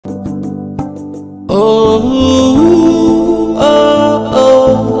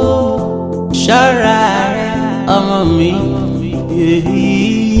ṣọ́ra rẹ ọmọ mi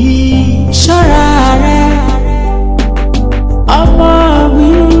ṣọ́ra rẹ ọmọ mi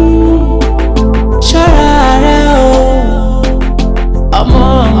ṣọ́ra rẹ ọmọ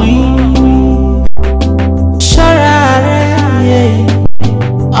mi ṣọ́ra rẹ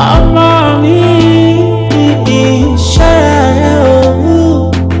ọmọ mi ṣọ́ra rẹ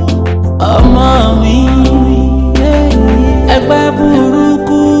ọmọ mi ẹgbẹ́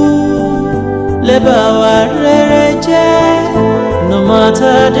burúkú lè bá wa rere jẹ́ no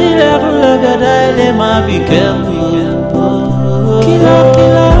matter the level of your day ma be careful kìlọ̀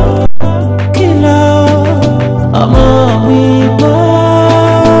ọmọ mi gbọ́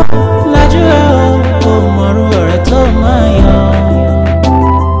lájú ẹ̀ ò mọ̀rú ọ̀rẹ́ tó máa yàn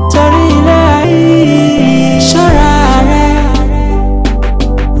torí ilé ayé ṣọ́ra rẹ̀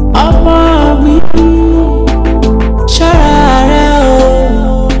ọmọ mi ṣọ́ra rẹ̀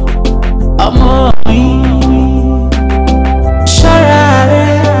ọmọ mi ṣọ́ra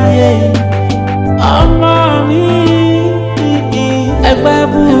rẹ̀ ọmọ mi ẹgbẹ́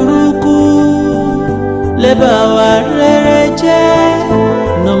burúkú lè bá wa rere jẹ́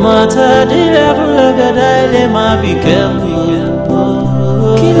no matter the level of your day lè má be careful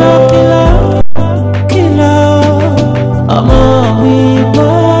kìlọ̀ ọmọ mi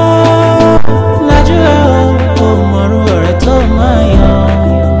gbọ́ lájú ẹ̀ ò mọ̀rú ọ̀rẹ́ tó máa yàn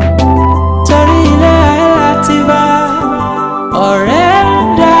torí ilé ayé láti bá ọ̀rẹ́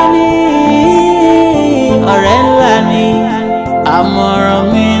dání ọ̀rẹ́ ńlá ni àmọ̀ràn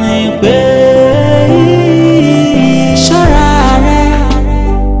mi ni pé ṣọ́ra rẹ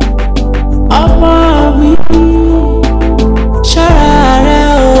ọmọ mi ṣọ́ra rẹ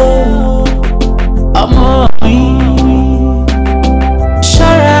ọmọ mi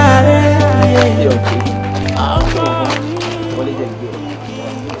ṣọ́ra rẹ ọmọ mi.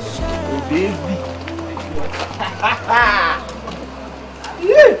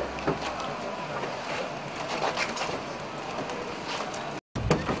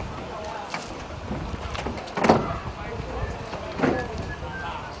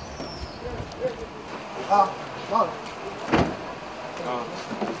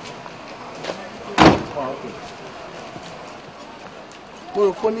 mo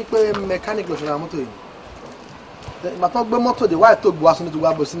rò fún ní pé mechanic ló ṣe ra mọ́tò yìí ìgbà tó gbé mọ́tò dé wáyé tó gbọ́ aṣọ ní tó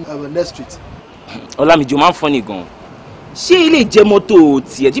wá bọ̀ sí next street. Ọlámìjì máa ń fọ́ ní gan-an ṣé ilé jẹ́ mọ́tò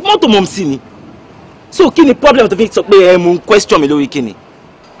tiẹ̀ tí mọ́tò mọ̀ sí ni so kí ni problem tó fi sọ pé ẹ mú question mi lórí kí ni.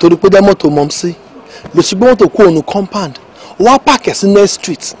 torí pé jẹ́ mọ́tò mọ̀ sí ló ṣe gbé mọ́tò kó ònú compound wá pààkì sí next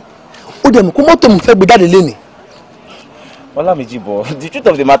street ó dẹ̀ mú kó mọ́tò mi fẹ́ gbé jáde lénìí. Ọlámìjì bọ̀ the truth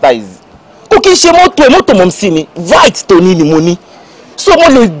of the matter is kó kí n ṣe mọ́tò ẹ mọ́tò mọ̀ sí ni right tó ní ni mo ní so mo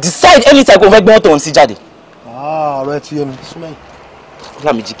lè decide anytime kó fẹ́ gbé mọ́tò wọn sí jáde. ọ̀rọ̀ ẹ ti yé mi súnmọ́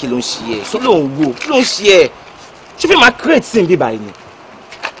Ọlámìjì kí ló ń ṣe ẹ kí ló ń wò kí ló ń ṣe ẹ ṣé fẹ́ máa create sin bí báyìí ni.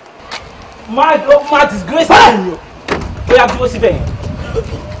 máa disgrace ẹ̀ ni o bóyá dúró síbẹ̀ yẹn.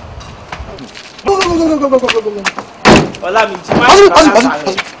 Ọlámìjì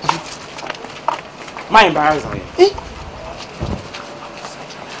má embarrass rẹ.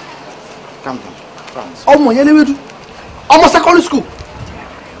 Calm down. ọmọ yẹn léwédú ọmọ secondary school.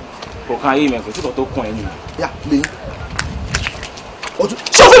 kò kan ayé mi kò tí kò tó kún ẹ nìyẹn. yà lẹ́yìn.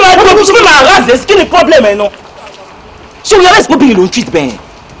 ṣé o fi máa razz kí ni problem ẹ náà ṣé o yàrá ìsìnkú ló ń treat bẹ́ẹ̀.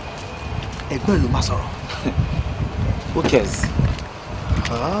 ẹ̀gbọ́n ẹ̀ ló máa sọ̀rọ̀. who cares.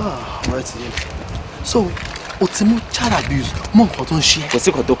 ọ̀rẹ́ ti yé mi. so o ti mú child abuse mọ nǹkan tó ń ṣe. kò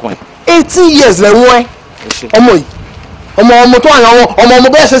sí kan tó kún ẹ. 18 years lẹ́wọ̀n ẹ ọmọ yìí ọmọ tó àyàn ọmọ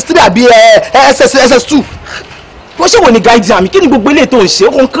bẹ́ẹ̀ SS3 àbí SS2. wọ́n ṣe wò ní guide àmì kí ni gbogbo ilé tó ń ṣe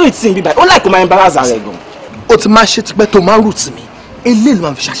ó kàn create sin bí báyìí ó láì kó máa embarrass rẹ gan. o ti máa ṣe tipẹ́ tó máa rù tì mí eléyìí ló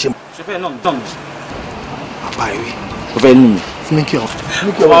máa fi ṣàṣemọ. ṣe fẹ́ náà dán mi. bàbá ìwé. kò fẹ́ nù mí. fún mi kí ọ.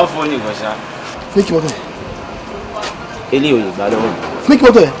 wọ́n fún ní ìwọ̀ṣà. fún mi kí mọ́tò yẹn. eléyìí ò lè gbà lọ́wọ́ mi. fún mi kí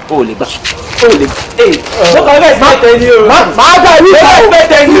mọ́tò yẹn. o ò lè gbà. o ò lè gbà. mo kàn fẹ́ expect ẹni o. máa gbà ní ìgbà o. mo fẹ́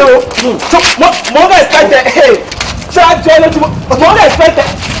expect ẹni o. mo fẹ́ expect ẹ. ṣáájú ẹ lójú mo fẹ́ expect ẹ.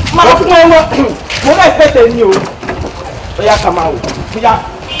 máa fún ẹ wọ́n. mo fẹ́ expect ẹni o. ó yá ká máa wò. bóyá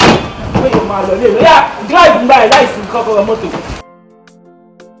bóyá máa lọ lé mi. ó yá drive ń báyìí láìsí kọ́kọ́rọ́ mọ́tò.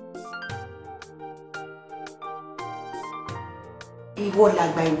 ìwọ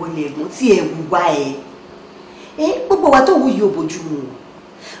làgbà ìwọ lẹ̀gùn tí ẹ wù wá ẹ gbogbo wa tó wù yìí ò bójú mu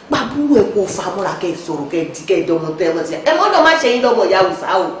pàbúrò ẹ kò fa mọ́ra kẹ́ ẹ sọ̀rọ̀ kẹ́ ẹ di kẹ́ ẹ dánmọ tẹ́ ẹ mọ́ ti ẹ mọ́dọ̀ má ṣe yín lọ́mọ ìyá òòsà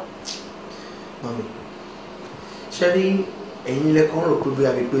o. mami ṣe rí ẹ̀yin lẹ́kọ̀ọ́ rò pé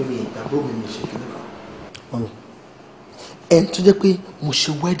bóyá pé mi ìgbàgbọ́ mi ṣe kí nìkan. mami ẹni tó jẹ́ pé mo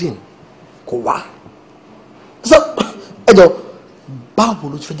ṣe wedding kò wá ẹ jọ báwo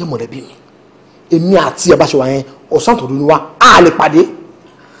ló ti fẹ́ jẹ́ mọ̀lẹ́bí mi èmi àti ẹ̀ bá ṣe wà yẹn ọ̀sán tó dúró wa á lè pàdé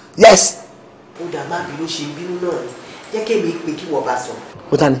yes. ó dà má bí ló ṣe bínú náà ni jẹ́ kí èmi pè kí wọ́n bá sọ.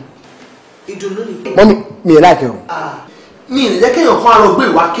 ó ta ni. ìdùnnú ni. mọ́mí mi ì láìpẹ́ o. mi ì jẹ́ kéèyàn kan àrò gbé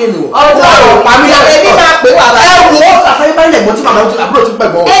ìwà kéènì o. ọ̀rọ̀ pa mí láti ẹbí máa pè wá bá. ẹ wo àfẹ́yẹ́ bá ilẹ̀ gbọ́n tí màmá àbúrò ti pẹ̀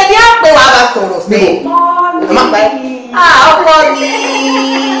gbọ́n. ẹbí á pè wá bá sọ̀rọ̀ sí. ọkọ ni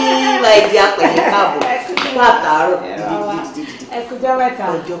máa di apẹ̀lẹ̀ káàbọ̀ fún àtàárọ̀. ẹ kújọ́ mẹ́ta.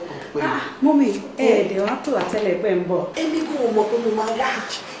 ọjọ́ kan pẹ̀lú. mọ́mí ẹ̀ẹ́dẹ̀ wá pè wá tẹ́lẹ̀ pẹ́ ń bọ̀. èmi kò mọ̀ pé mo máa wá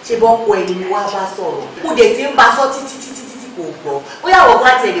ṣe bọ́ ọkọ ẹni mo wá bá sọ̀rọ̀ mo dẹ̀ ti ń bá sọ títí kò gbọ́ bóyá àwọn ọmọ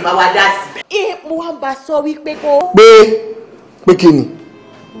àti ẹ̀dẹ̀ bá wá dá sí. mo wá ń bá sọ wípé kó. pé kí ni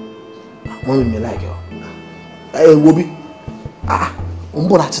mọ́mí mi láìpẹ́ o ẹ wo bí ń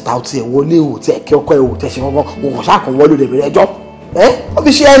bọ̀ láti ta ọtí ẹ̀ wọlé o tí ẹ̀ kí ọkọ ẹ̀ o tẹ̀ ṣe kankan òun kò ṣáà kàn wọlé rẹ̀ bẹ̀rẹ̀ ẹjọ́ ó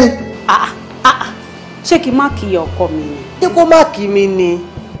fi ṣe ẹni. ṣé kí n má kí ọkọ mi ni. ṣé kó má kí mi ni.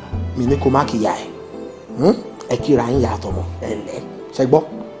 mi ní kó má kí ya ẹ kíra yín yàtọ̀ mọ́ ẹ lẹ́ ṣẹ gbọ́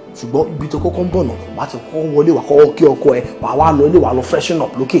ṣùgbọ́n ibi tó kọ́kọ́ ń bọ̀ náà wàá ti kọ́ wọlé wàá kọ́ kí ọkọ ẹ wàá wá lọ ilé wàá lọ freshen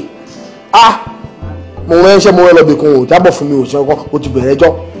up lókè. mo rẹ́ ṣẹ́ mo rẹ́ lọ bìkan ò jábọ̀ fún mi ò ṣe ọkọ o ti bẹ̀rẹ̀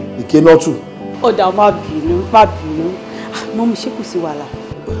ẹjọ́ ìké náà tù. ọ̀dà má bínú mọ́mí ṣé kò sí wàhálà.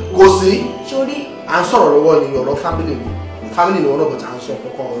 kò sí sórí à ń sọ̀rọ̀ lọ́wọ́ ni ọ̀rọ̀ fámìlì ni wọ́n náà bọ̀ tí à ń sọ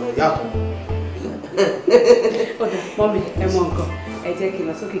kọ́kọ́ ọ̀rọ̀ yàtọ̀. ọ̀dà mọ́mí ẹ mọ nǹkan ẹ jẹ́ kí n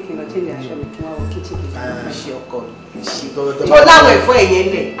lọ sókè kí n lọ change aṣọ mi kí n wá wọ kíchìn kí n ṣe ọkọ tó láwọn ẹ̀fọ́ ẹ̀yẹ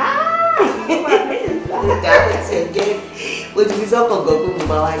lẹ̀. o ti fi sọ́kàn gan pé mo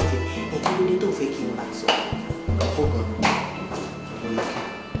máa wá jẹ ẹ̀kí ló dé tó fẹ́ kí n bá sọ.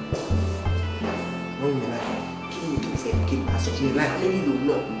 kí ni tó fẹ́ kí n bá sọ kí n láì nílò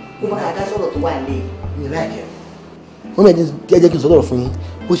náà kó bá yàgá sọ̀rọ̀ tó wà lé. mi láìkẹ́ wọ́n mẹ́rin jẹ́ kí n sọ̀rọ̀ fún yín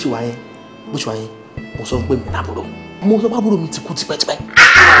bó ṣe wà yẹn mo sọ pé mi lábúrò mo sọ pábúrò mi ti kú tipẹ́tipẹ́.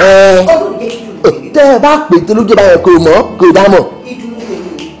 tẹ́ ẹ bá pè é lójú báyẹn kò mọ̀ kò dá mọ̀.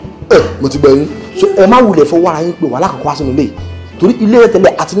 mo ti gbọ́ yín ẹ má wulẹ̀ fọwọ́ ara yín pé wàhálà kankan wá sínú ilé yìí torí ilé rẹ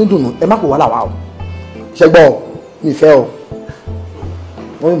tẹ́lẹ̀ àti ní dùnú ẹ má pè wàhálà wá o ṣẹgbọ́n mi fẹ́ o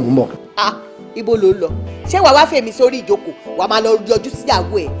wọ́n mú mọ̀. ibo ló ń lọ ṣé wàá wá fèmí sórí ìjókòó wàá máa lọ yọjú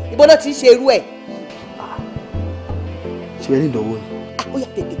síyàwó ẹ ibo náà ti ń ṣe irú ẹ. ṣe bẹ́ẹ̀ ní ìdánwò ni. ó yá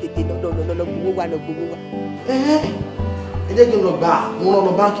tètè lọ gbowó wa. ẹ jẹ́ kí n lọ gbà mo rán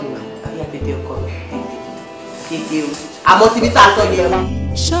lọ báńkì rẹ̀. àyà bèbè ọkọ rẹ kéde o àmọ́ síbi tá a sọ yẹn.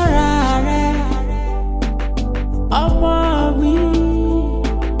 ṣọ́ra rẹ ọmọ mi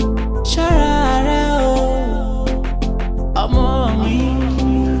ṣọ́ra rẹ o ọmọ mi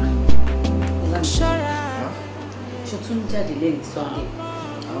ṣọ́ra. ṣe tún jáde lẹ́yìn Sunday.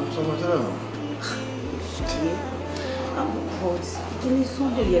 àwọn sọmọ tẹ́lẹ̀ mọ́. kí ni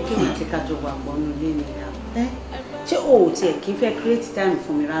Sunday yẹ kí wọ́n ti kájọ wà pọ̀ nínú ilé mi náà ṣé o ò tiẹ̀ kí n fẹ́ create time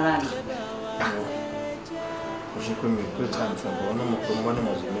fún mi rárá ni. mo ṣe pé mi ò create time fún ẹ bọ́ ọ́nà mọ̀ pé money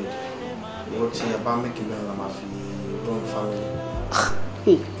must be made ìwọ tí ẹ bá mẹ́kì mẹ́rin la máa fi run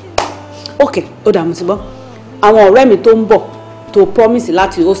family. ok ó dà mo ti gbọ́ àwọn ọ̀rẹ́ mi tó ń bọ̀ tó promise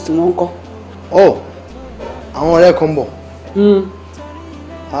láti host wọn kọ́. àwọn ọ̀rẹ́ kan bọ̀.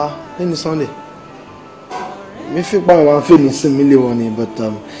 lẹ́ni Sunday mi fi pa àwọn afẹ́ ní sinmi lé wọn ni but tí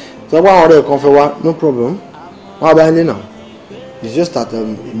wọ́n bá àwọn ọ̀rẹ́ kan fẹ́ wá no problem wọ́n á bá yín lé náà it's just that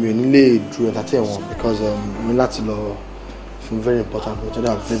èmi ò nílé dúró entertain wọn because mi láti lọ fún very important but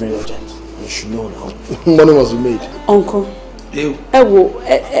that very very urgent you should know now money must be made. uncle ẹ wo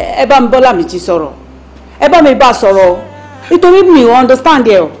ẹ bá mi bọ́lá mi ti sọ̀rọ̀ ẹ bá mi bá a sọ̀rọ̀ nítorí mi ò understand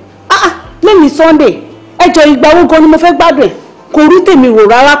ẹ o lẹ́yìn Sunday ẹ jọ ìgbà owó gan ni mo fẹ́ gbádùn ẹ̀ kò rí tèmi rò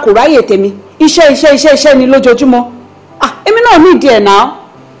rárá kò ráyè tèmi iṣẹ́ ni lójoojúmọ́ èmi náà ní ìdí ẹ̀ náà.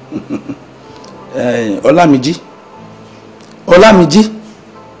 Ọlámìjí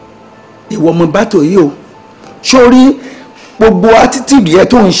ìwọ ọmọ bátò yìí o sórí gbogbo attitude yẹn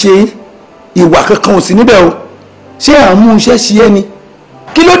tó ń ṣe ìwà kankan ò sí níbẹ̀ o ṣé àmú iṣẹ́ sí ẹ ni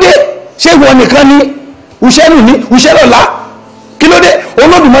kí ló dé ṣé ìwọ nìkan ni iṣẹ́ nù ní iṣẹ́ lọ́la kí ló dé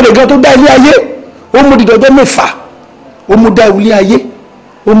Olódùmarè gan tó dá ilé ayé ó mú dídọ́jọ́ mẹ́fà ó mú dá ilé ayé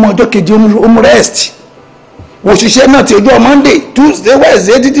ó mú ọjọ́ kejì ó mú rest òṣìṣẹ́ náà ti ọjọ́ Monday Tuesday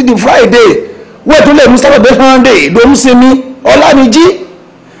Wednesday títí di Friday wẹ́ẹ̀ tó lè mú Saturday Sunday ló ń sinmi Ọlámìjí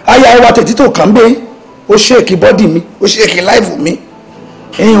aya wa tètè tó kàn bẹ́ẹ̀ ó ṣèkì bọ́dì mi ó ṣèkì láìfù mi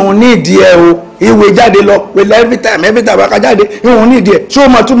ìhun ní ìdí ẹ o ìwé jáde lọ wẹlẹ every time wákà jáde ìhun ní ìdí ẹ ṣé o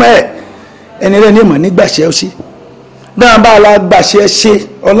máa túmọ̀ ẹ ẹni rẹ ní ìmọ̀ nígbàṣẹ́ ṣe náà bá a la gbàṣẹ́ ṣe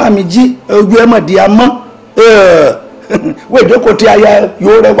Ọlámìjí ojú ẹ mọ̀ di amọ́ wọ́n ìdókòó tí aya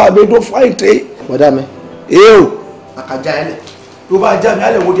yóò rẹwà bẹ́ẹ̀ tó fọ́ ìtẹ́. bọ́dá mi. o. àkàjá ẹ lẹ̀. tó bá já mi á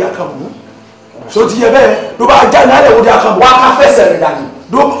lè wo di àkàmú. So ti yẹ bẹ́ẹ̀ ló bá já ní alẹ́ òde àkànbọ̀ wá ká fẹsẹ̀ rẹ̀ dànù.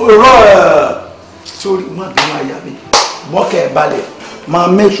 Rọ sórí má bí wọn àyà mi mọ́kẹ́ ẹ̀ balẹ̀ máa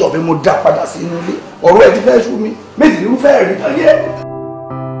make sure pé mo dá padà sí inú ilé ọ̀rọ̀ ẹ̀ ti fẹ́ sú mi méjì ní irúfẹ́ rí tán yẹ.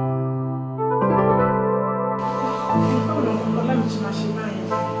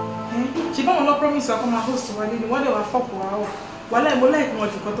 ṣe báwọn lọ promise wa kó máa host wa lé ni wọ́n lè wá fọ́pọ̀ wa ọ̀ wàhálà ìmọ̀ láìpẹ́ wọn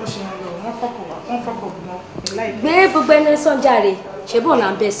jù kọ́ tó ṣe wọn lọ wọ́n fọ́pọ̀ wa wọ́n fọ́pọ̀ gbọ́n láìpẹ́. gbé gbogbo ẹni sọ́njàre ṣé bọ́ọ̀ là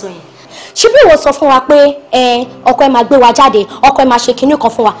ń bẹ́ sọ yẹn. ṣé bí ìwọ sọ fún wa pé ọkọ ẹ máa gbé wa jáde ọkọ ẹ máa ṣe kinní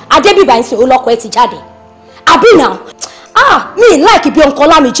kan fún wa adébíbà ń sìn ó lọkọ ẹ ti jáde àbí náà mi ì láìkí bí ọkọ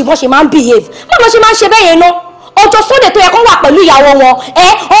lámìjì bọ́n ṣe máa ń behave má lọ ṣe máa ń ṣe bẹ́ẹ̀ yẹn náà ọjọ́ sunday tó yẹ kó wà pẹ̀lú ìyàwó wọn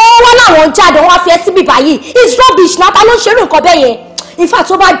wọn láwọn jáde wọn á fi ẹ síbí báyìí it's rubbish náà ta ló ń ṣerú nǹkan bẹ́ẹ̀ yẹn in fact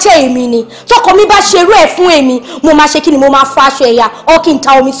tó bá jẹ́ èmi ni tọkọ mi bá ṣerú ẹ̀ fún èmi mo máa ṣe kí ni mo máa fọ aṣọ ẹ̀yà ọ kí n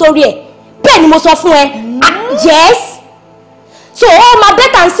ta omi sórí ẹ̀ bẹ́ẹ̀ ni mo sọ fún ẹ yes so ó máa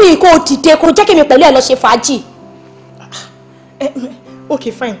bẹ́tà sí i kó o dìde kó o jẹ́ kí mi pẹ̀lú ẹ̀ lọ ṣe fàájì.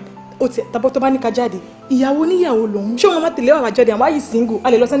 Okay fine o ti tàbọ̀ tó bá ní ká jáde ìyàwó níyàwó lòun ṣé wọn máa tẹ̀lé wàá jáde àwọn àyè single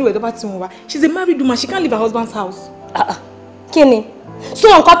a lè lọ sẹ́ni ìwé tó bá ti wọn wá she's a married woman she can't leave her husband's house. kí ni so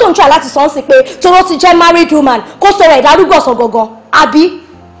nǹkan tó ń try láti sọ ń sí pé tóró ti jẹ́ married woman kó sọ̀rọ̀ ìdarúgbó ọ̀sán gangan àbí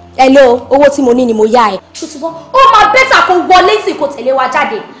hello owó tí mo ní ni mo yá ẹ. ṣó ti gbọ́ ó máa bẹ́tà kó wọlé sí kó tẹ̀lé wa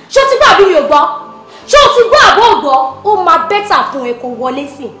jáde ṣó ti gbọ́ àbí mi ò gbọ́ ṣó ti gbọ́ àbó ògbọ́ ó máa bẹ́tà fún ẹ kó wọlé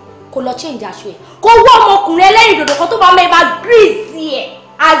sí kó lọ change aṣọ ẹ kó wọ́ ọmọkùnrin ẹlẹ́rìí dòdò kan tó máa mẹ́ máa grease ẹ̀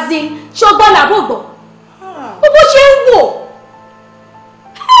azin ṣọgbọ́n àbó ògbọ́ ó bó ṣe ń wò.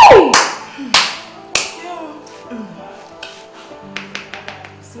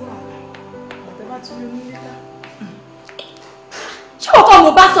 ṣé ọkọ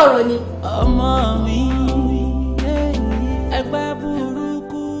mo bá sọ̀rọ̀ ni. ọmọ mi ẹgbẹ́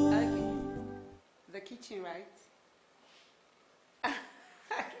burúkú. The kitchen, right?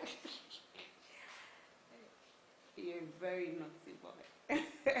 You're a very naughty boy.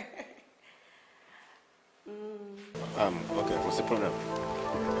 Okay, what's the problem?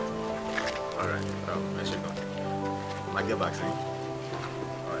 All right, I should go. I'll get back to you.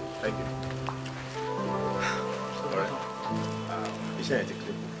 All right, thank you. All right.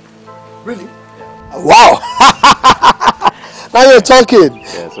 Really? Yeah. Wow! Now you're talking.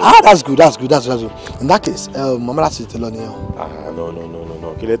 Yeah, that's good. In that case, Mama láti tell on you.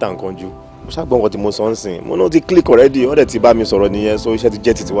 No. Kí lẹ tàn kánjú. Mo ṣá gbọ́ nǹkan tí mo sọ nsìn. Mo no ti click already. Ó dẹ̀ ti bá mi sọ̀rọ̀ nìyẹn. So iṣẹ́ ti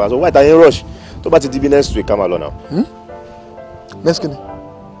jẹ́ títí wá. So why ta yín rush? Tó bá ti di bí next week ká máa lọ now. Next week.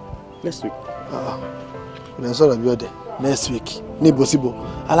 Next week. Ìlànà sọ̀rọ̀ bí ọ̀dẹ̀. Next week. Ní ìbòsíbò.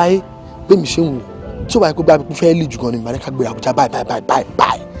 Aláyé gbé mi ṣe ń wò. So I could buy fairly you going to Abuja buy.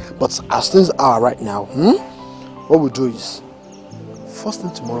 But as things are right now, what we'll do is first thing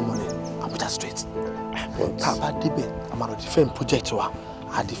tomorrow morning, Abuja straight. Papa Debe, I'm gonna defend project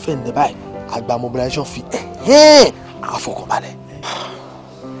I defend the buy. I buy mobilization fee. I forgot about it.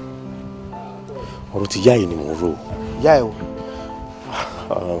 Ọ̀rọ̀ ti yá yìí ni mo rò. Yá ẹ o.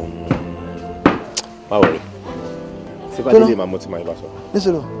 Má worry. Ṣé bá délé màmú tí màá bá sọ.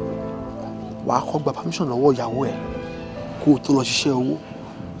 Listen. Wà á kọ́ gba permission lọ́wọ́ ìyàwó ẹ̀ kó o tó lọ ṣiṣẹ́ owó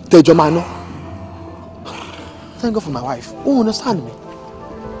tẹ́jọ́ máa ná. Thank God for my wife. Ó understand mi.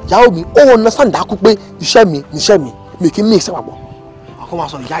 Ìyàwó mi ó understand dákú pé iṣẹ́ mi mi kì í mí ìṣẹ́ papọ̀. Àkọ́ máa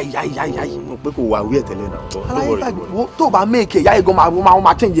sọ ìyá yìí. Mo pé kò wá wí ẹ̀ tẹ́lẹ̀ náà. Aláyé tó o bá méèkì ìyá yìí gan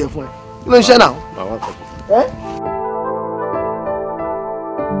máa change ẹ̀ fún ẹ. Kí ló ń ṣe náà? Màá wá kọ̀.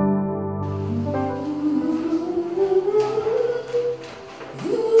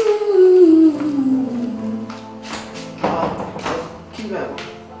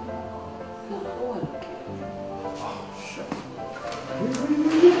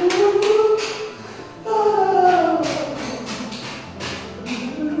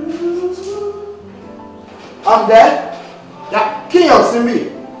 I'm there. Yeah, kí yàn sí mi.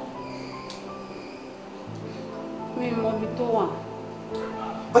 Mi mọ ibi tó wà.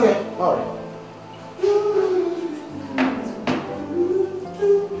 Okay, all right.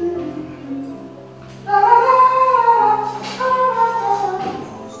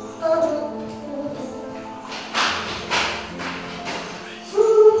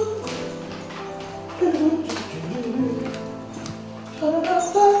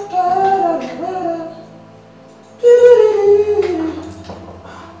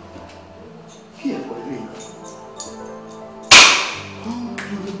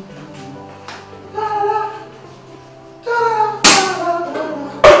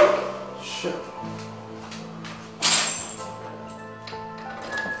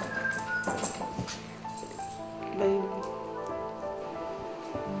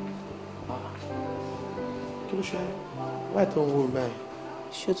 Why don't we buy?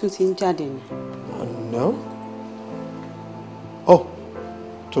 ṣó tún ti ń jáde ni. No. Oh,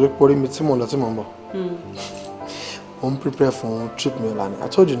 torí pé orí mi tí mo lọ tí mo ń bọ̀. I'm prepared for trip mi ọ̀la ni. I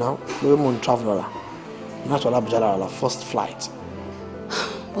told you now, we're going to travel ọ̀la. Not ọ̀la Abuja ọ̀la, first flight.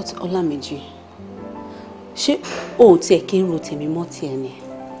 But Ọlámẹ́jì, ṣé o ò tiẹ̀ kí n ro tèmi mọ́ tiẹ̀ ni?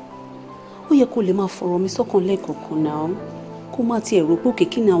 Ó yẹ kó lè máa fọ̀rọ̀ mi sọ́kàn lẹ́ẹ̀kọ̀ọ̀kan náà. Kó má tiẹ̀ rò pé òkè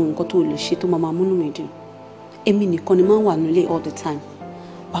kí ni àwọn nǹkan tó lè ṣe tó máa múnú mi dùn. Èmi nìkan ni máa ń wà nílé all the time.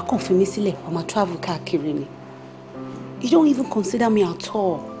 Wàá kàn fi mí sílẹ̀, wàá máa travel káàkiri ni. You don't even consider me at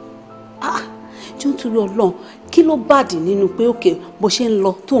all. Jọ̀ọ́ nítorí Ọlọ́run, kí ló bàdì nínú pé òkè bó ṣe ń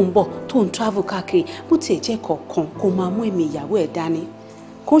lọ tó ń bọ̀ tó ń travel káàkiri bó tiẹ̀ jẹ́ kọ̀ọ̀kan kó máa mú èmi ìyàwó ẹ̀ dání.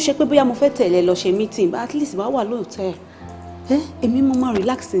 Kò ń ṣe pé bóyá mo fẹ́ tẹ̀lé lọ ṣe meeting, but at least wàá wà lóòótọ́ ẹ̀. Èmi mo máa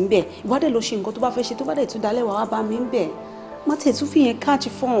relax ń bẹ̀. Ìwádìí lọ ṣe nǹkan tó bá fẹ́ ṣe tó bá dẹ̀ tún dalẹ̀ wàá bá mi ń bẹ̀. Má tẹ̀ tún fi yẹn catch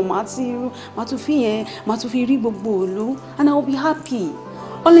phone, má tún fi rí gbogbo òlu, and I will be happy.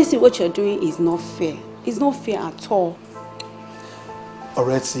 Honestly, what you're doing is not fair. It's not fair at all.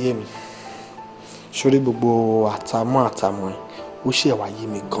 Ọ̀rẹ́ ti yé mi. Sórí gbogbo àtàmọ́ ẹ̀, ó ṣe wá yé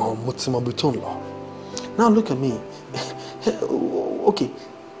mi gan-an, mo ti mọ ibi tó ń lọ. Now look at me. Okay,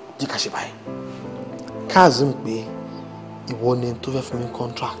 jẹ́ ká ṣe báyìí. Kazeem pé ìwọ ni tó fẹ́ fún mi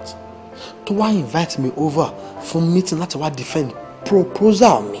contract. Tó wá invite me over fún meeting láti wá defend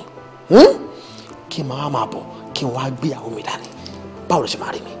proposal mi. Kí n máa bọ̀, kí n wá gbé ìyàwó mi dání. Báwo ló ṣe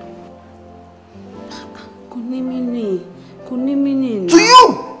máa rí mi? Kò ní mí ní. To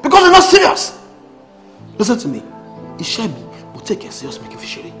you! Because you're not serious! Listen to me. Iṣẹ́ mi, mo take it serious, make it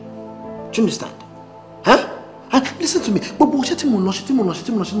fish. Do you understand? Listen to me. Gbogbo iṣẹ́ tí mo lọ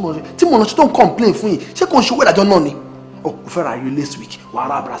ṣe tó ń complain fún yín. Ṣé kò ń ṣe owó ìdájọ́ náà ni? Oh, o fẹ́ ra ayò last week. Wàá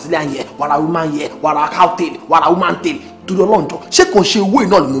ra Brazilian yẹ, wàá ra woman yẹ, wàá ra cow tail, wàá ra woman tail. Torí Ọlọ́njọ́, ṣé kò ń ṣe owó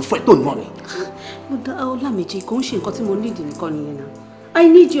iná ni mo fẹ́ tó náà ni? Ọlámẹ́jì, kò ń ṣe nǹkan tí mo need nìkan nìyẹn náà. I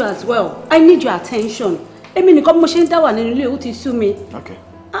need you as well. I need your attention. Èmi nìkan mo ṣe ń dá wà nínú ilé, ó ti sú mi. Okay.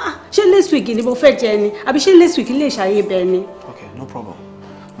 Ṣé last week ni mo fẹ́ jẹ ni? Àbí ṣé last week lè ṣàyè bẹ́ẹ̀ ni? Okay, no problem.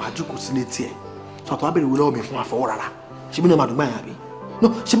 Màá jókòó sílé tiẹ̀. Sọ̀tọ̀ wá bèrè wọlé ọ̀bẹ fún àfọwọ́ rárá. Ṣebí náà máa dùn gbà yẹn àbí? No,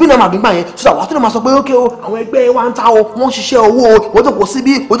 ṣebí náà máa dùn gbà yẹn. Sọ́dà wàá tó lè máa sọ pé ókè o, àwọn ẹgbẹ́ wa ń ta o, wọ́n ń ṣiṣẹ́ owó o, wọ́n jókòó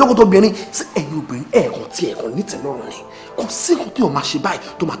síbí, wọ́n jókòó tó obìnrin. Sí ẹ̀yin obìnrin ẹ̀ẹ̀kan tí ẹ̀ẹ̀kan ní tẹ̀lọ́rùn ni. Kò sí nǹkan tí yóò máa ṣe báyìí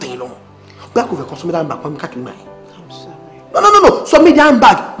tó máa tẹ̀yìn lọ́rùn. Bóyá kò fẹ́ kan sọ́mídà ń bá pọ́nmi káàkiri gbà yẹn. No. Sọ́mídà ń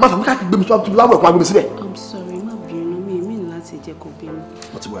bag máa fà mí káàkiri gbé mi tó láwọ̀ ẹ̀kọ́ agbèmí síbẹ̀. I'm sorry, má bínú mi láti jẹ́ kó bínú.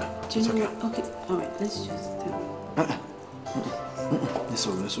 What's it worth? It's okay. Okay, all right, let's just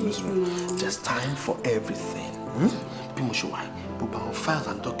Listen. There's time for everything. Bí mo ṣe wà, gbogbo àwọn files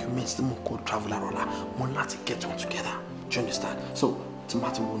and documents tí mo kó traveler ọ̀la, mo ní láti get one together. Do you understand? So, tí mo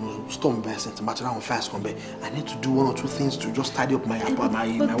ti wọnú storm bẹ́ẹ̀ tí mo ti ráwọn files kan bẹ́ẹ̀, I need to do one or two things to just tidy up my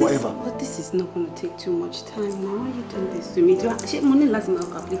whatever. But this is not going to take too much time. Now, why are you doing this to me? Ṣé mo ní láti máa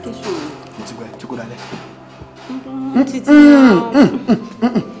kọ application? Mo ti gbà ẹ́, jókòó dalẹ̀.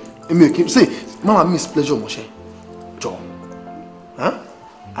 Èmi ò kí say, mama miss pleasure mo ṣe. Jọ̀ọ́.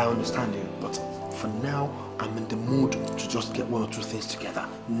 I understand you, but for now, I'm in the mood to just get one or two things together,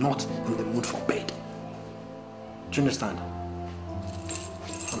 not in the mood for bed. Do you understand?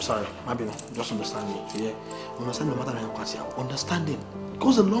 I'm sorry, Mabino, just understand me. Yeah, understand no matter how understanding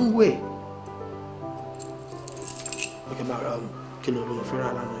goes a long way. Okay, but Kikelomo, you're fair,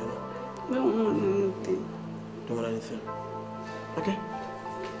 I don't want anything. Don't want anything. Okay.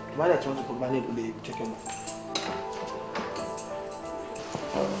 Why do you want to put my name to the chicken?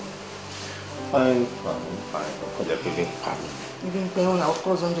 Fine. You've been playing, of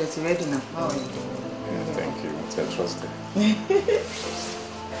course, 100 is ready now. How are you? Yeah, thank you. I trust you.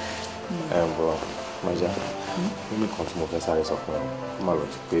 Maja, mi kan tí mo fẹ́ sáré sọ fún ẹ, má lọ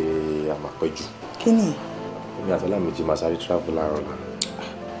ti pé a máa pẹ́ jù. Kí ni? Èmi àti Ọlámẹ́jì máa sáré travel láàárọ̀ la.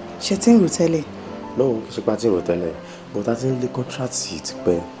 Ṣé tí ń rò tẹ́lẹ̀? No, kì í ṣe pé a ti rò tẹ́lẹ̀, but a ti ń lé contract yìí ti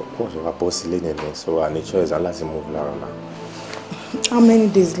pẹ́, ọ̀pọ̀ ṣe wá bọ́ sílé nìyẹn, so I need choice láti move láàárọ̀ la. How many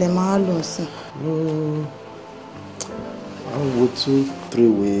days lè máa lò sí? I would 2-3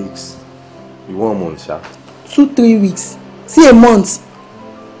 weeks. You 1 month, sha? 2-3 weeks? See a month?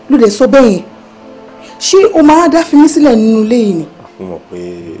 Ló dé sọ bẹ́yẹn. Ṣé o máa dá fi mí sílẹ̀ nínú ilé yìí ni? Mo mọ̀ pé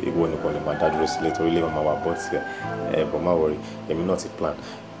ìwọ nìkan lè máa dá dúró sílé torí ilé máa wà bọ́ tiẹ̀. But má worry, èmi náà ti plan.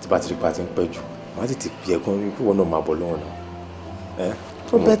 Tí bá ti rí pa ti ń pẹ́ jù, màá ti pè ẹ̀gbọ́n mi pé wọ́n náà máa bọ̀ lọ́wọ́ náà.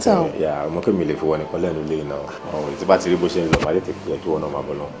 Ó bẹ́tà o. Yeah, mo kí mi lè fi wọ nìkan lẹ́nu ilé náà. Tí bá ti rí bó ṣe ń lọ, màá tètè pè ẹ́ kí wọ́n náà máa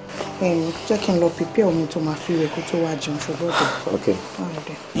bọ̀ lọ́wọ́. Jẹ́ kí n lọ prepare omi tó máa fi rẹ̀ kó tó wá jẹun ṣùgbọ́n ọ̀dọ̀. Okay.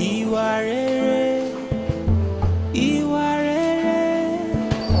 Ìwà rere, ìwà rere,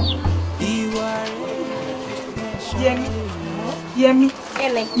 ìwà rere. Yẹmi.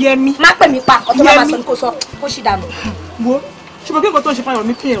 Yẹmi. Má pè mí pa, ọ̀tọ̀ bá máa sọ ní kó sọ, kó ṣì dànù. Wo, ṣùgbọ́n kí nǹkan tó ń ṣe fáyọ̀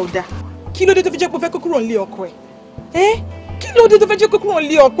mi pín ẹ̀ ò dáa kí ló dé tó fi jẹ́ pé ó fẹ́ kó kúrò nílé ọkọ ẹ̀ kí ló dé tó fẹ́ jẹ́ kó kúrò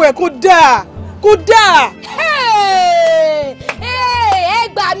nílé ọkọ ẹ̀ kó dáa kó dáa. ẹ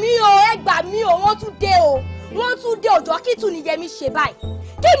gbà mí o wọ́n tún dé ọjọ́ kí tún ni Yẹmi ṣe báyìí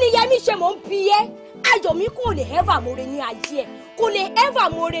kí ni Yẹmi ṣe mò ń bi ẹ́ ayọ̀ mi kò lè ever more ní ayé ẹ̀ kò lè ever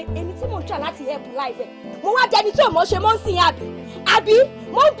more èmi tí mò ń try láti help life ẹ̀ mo wá jẹni tí ò mọ̀ ṣe mọ́ ń sìn àbí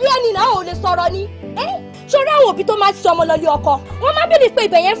mo ń bí ẹni náà ò lè sọ̀rọ̀ ni ṣọ́ra àwọn òbí tó máa ń ṣe ọmọ lọ́lé ọkọ wọ́n máa bèèrè pé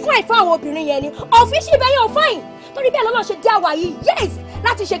ibẹ̀ yẹn fine fún àwọn obìnrin yẹn ni ọ̀fíìsì ibẹ̀ yẹn ò fine torí bẹ́ẹ̀ lọ́nà ṣe dé àwa yìí yes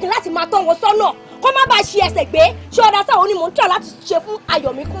láti ṣe kí láti máa tọ́ wọn sọ́nà kó má bàa ṣe ẹsẹ̀ gbé ṣé ọ̀dà sáwọn onímọ̀ ń tọ̀ láti ṣe fún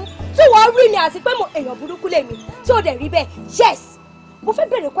Ayọ̀míkún tí wọ́n rí mi àti pé mo èèyàn burúkú lèmi tí ò dẹ̀ rí bẹ́ẹ̀ yes mo fẹ́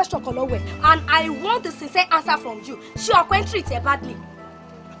bèrè question kan lọ́wọ́ ẹ̀ and I want the sincere answer from you ṣé ọkọ ẹ̀ ń treat ẹ badly.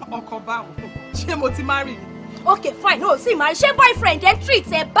 ọkọ báwo ṣé mo ti marry ni. okay fine no sì máa ṣe boyfriend ẹ̀ ń treat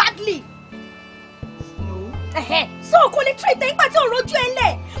ẹ badly. so kò lè treat ẹ nígbà tí ò rojú ẹ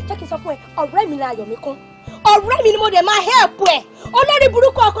lẹ̀ jẹ́ kí n sọ fún ẹ ọ̀rẹ́ mi ni Ayọ̀míkún ọ̀rẹ́ mi ni mo dẹ̀ máa help ẹ̀ olórí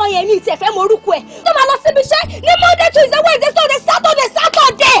burúkú ọkọ yẹn ní ìtẹ̀fẹ́ mo orúkọ ẹ̀ tó máa lọ síbi iṣẹ́ ní Monday Tuesday Wednesday Thursday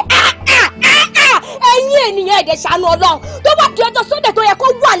Saturday ẹ̀yin ènìyàn ẹ̀dẹ̀ ṣàánú Ọlọ́run tó bá di ọjọ́ Sunday tó yẹ kó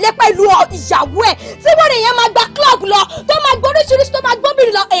wà lẹ́ pẹ̀lú ìyàwó ẹ̀ tí wọ́n nìyẹn máa gba club lọ tó máa gbọ́ oríṣiríṣi tó máa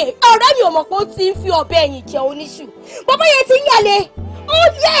gbóbìnrin lọ ọ̀rẹ́ mi ò mọ̀ pé ó ti ń fi ọ̀bẹ ẹ̀yìn jẹ oníṣù bàbá yẹn ti ń yàlẹ̀ oh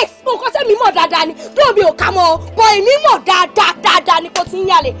yes nǹkan tẹ́mi mọ̀ dáadáa ni tó mi ò ká mọ́ ọ bọ̀ èmi mọ̀ dáadáa ni kò ti ń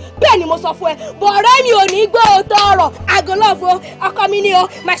yàlẹ̀ bẹ́ẹ̀ ni mo sọ fún ẹ bọ̀ ọ̀rẹ́ mi ò ní gbọ́ òótọ́ ọ̀rọ̀ àgọ́lọ́fọ̀ ọkọ mi ni o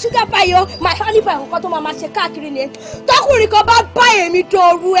my sugar pie o my honey pie nǹkan tó máa ṣe káàkiri ni tọkùnrin kan bá bá èmi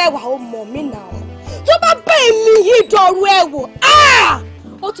dọ̀rú ẹwà ó mọ̀ mí náà tó bá bá èmi yìí dọ̀rú ẹwò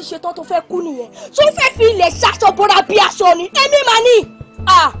ó ti ṣetán tó fẹ́ kú nìyẹn tó fẹ́ fi ilẹ̀ ṣaṣọ bóra bí aṣọ ni èmi mà ní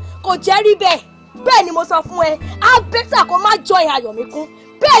kò jẹ́ rí bẹ́ẹ̀ ni mo sọ fún ẹ á bẹ́tà kó má jọ Ayọ̀míkún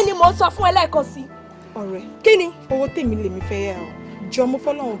bẹ́ẹ̀ ni mo sọ fún ẹ lẹ́ẹ̀kan sí. ọ̀rẹ́ kí ni. owó tèmi lèmi fẹ́ yá o jọ mo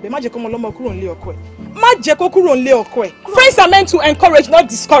fọlọ́run bẹ́ẹ̀ má jẹ́ kó ọmọ ọlọ́mọ kúrò nílé ọkọ ẹ̀ má jẹ́ kó kúrò nílé ọkọ ẹ̀ friends are meant to encourage not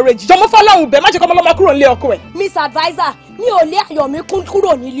discourage jọ mo fọlọ́run bẹ́ẹ̀ má jẹ́ kó ọmọ ọlọ́mọ kúrò nílé ọkọ ẹ̀. Miss Adviser mi ò lé Ayọ̀míkún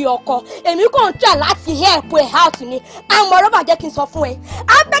kúrò nílé ọkọ èmi kàn ń try láti help ẹ out ni àmọ́ ọ̀rọ̀ bàjẹ́ kí n sọ fún ẹ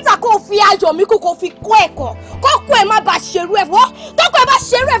á bẹ́tà kó o fi Ayọ̀míkún kó o fi kó ẹ̀kọ́ kókó ẹ má bàa ṣerú ẹ̀ fọ́ tókó ẹ bá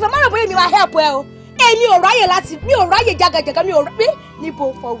ṣerú ẹ̀ fọ́ má rò bóyá mi máa help ẹ o èmi ò ráyè láti mi ò ráyè jagajaga mi ò rí níbo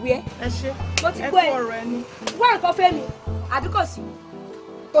fọwọ́ ẹ. ẹ ṣe mo ti gbọ́ ẹ ọ̀rọ̀ ẹni. wá nǹkan fẹ́ mi àbí kò sí.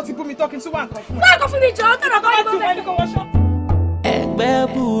 tó ti bú mi tọ́kí tún wá nǹkan fún ẹ. wá nǹkan fún mi jọ ọ́ tọ̀nà kan ní bọ́ fẹ́. ẹgbẹ́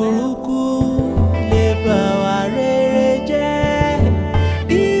burúkú lè bà wá rere jẹ́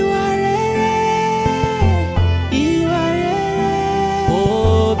ìwà rere.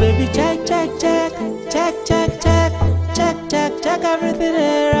 Oh baby check everything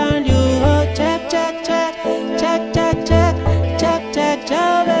around you. Oh check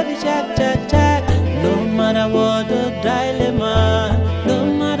baby check. No matter what the dilemma, no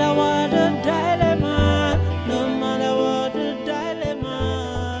matter what the dilemma.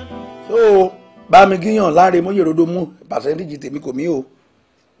 So bá mi gíyàn láre mo yèròdó mú pàṣẹ́ntíjì tèmi kò mí o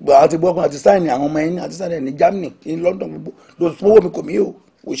gbọ́ àti gbọ́kàn àti sáìnì àwọn ọmọ ẹni àti sáìnì ní Germany ní London gbogbo ló sọ́wọ́ mi kò mí o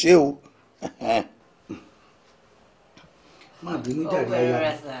kò ṣe o. Má bínú jáde ayọ̀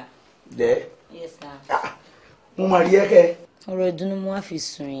dẹ́ mo máa rí ẹ́kẹ́. ọ̀rọ̀ ìdùnnú mo wá fi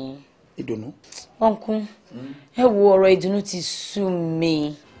sùn yín. ìdùnnú. ọ̀nkún ẹ wo ọ̀rọ̀ ìdùnnú ti sú mi.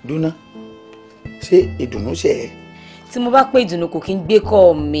 dúná ṣé ìdùnnú ṣe ẹ́. tí mo bá pé ìdùnnú kò kí ń gbé kọ́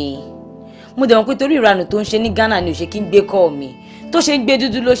mi mo dẹ̀ wọ́n pé torí ìranù tó ń ṣe ní Ghana ni ò ṣe kí ń gbé kọ́ mi tó ṣe ń gbé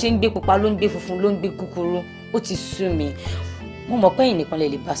dúdú ló ṣe ń gbé pupa ló ń gbé funfun ló ń gbé kúkúrú ó ti sú mi mo mọ̀ pé ẹ̀yin nìkan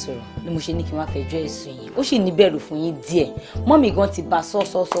lè bá sọ̀rọ̀ ni mo ṣe ní kí n wá fẹjọ́ ẹ̀sùn yìí ó sì ní bẹ̀rù fún yín díẹ̀ mọ́mì gan ti bá sọ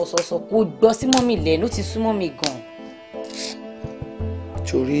kó gbọ́ sí mọ́mì lẹ́nu ó ti sú mọ́mì gan.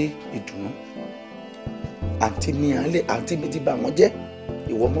 torí ìdùnnú àǹtí mi ti bá wọn jẹ́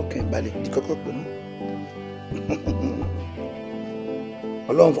ìwọ mọ́kàn ìbalẹ̀ ní kọ́kọ́ pé mọ́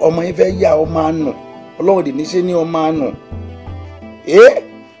ọlọ́run ọmọ yín fẹ́ yá ọmọ àánú ọlọ́run dì ní ṣe ní ọmọ àánú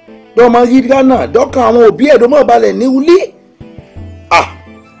dọ́mọ yí Ghana dọ́kan àwọn òbí ẹ̀ dọ́mọ̀ balẹ̀ ní wúlí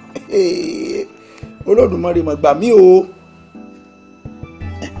Olódùmarè mọ̀ gbà mí o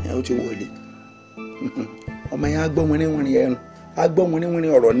ó ti wọlé ọmọ yẹn á gbọ́ wínrín ẹrùn á gbọ́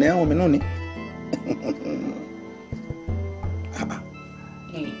wínrín ọ̀rọ̀ ní ẹ̀wọ̀n mi náà ni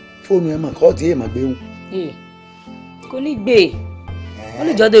fóònù ẹ̀ mọ̀ kọ́ tí èèmọ̀ gbé wọn. kò ní gbé ó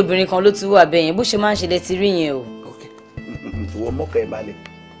lè jọ́dọ̀ obìnrin kan ló ti wà bẹ́ẹ̀ yẹn bó ṣe máa ń ṣe lẹ ti rí yẹn o. ìwọ mọ́kàn ẹ̀ balẹ̀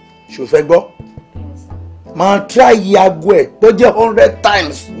ṣò fẹ́ gbọ́ máa tíráyì aago ẹ̀ tó jẹ́ 100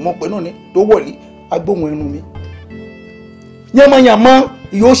 times mo pè náà ni tó wọ̀lí agbóhùn ẹnu mi yánmọ́yánmọ́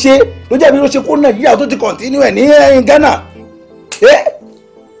ìyó ṣe ló jẹ́ bí ló ṣe kó Nàìjíríà tó ti kọ̀ntínú ẹ̀ ní Ghana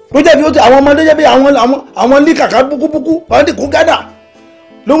ló jẹ́ bí àwọn ọmọdé jẹ́ bí àwọn líkàkà búkúbúkú wọ́n ti kú Ghana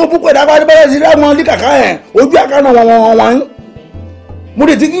lówó púpọ̀ ìdápá ní bẹ́rẹ̀ sí rí àwọn líkàkà ẹ̀ ojú àkànnà wọn mo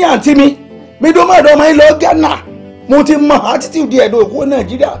lè ti kí yàn tí mi dó má dọ́ ọmọ yín lọ Ghana mo ti mọ attitude ẹ̀dọ̀ òkú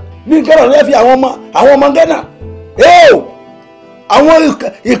Nàìjíríà ní Ghana ló yẹ fi àwọn ọmọ Ghana àwọn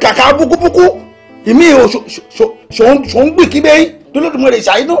ìkàkà búkúbúkú ìmí ṣòun gbì kí bẹ́yìn tó lódùmọ̀ rẹ̀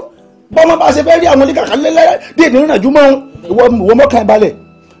ṣàyínú bọ́mọ bá ṣe fẹ́ rí àwọn oníkàkà lẹ́lẹ́ dé ìdí ìrìnàjò mọ́ ìwọ mọ́kàn balẹ̀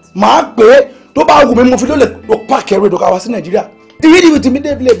màá pè é tó bá wù mí mo fi lólè ló pààkì ẹrù ìdọ̀ka wá sí Nàìjíríà ìyí ti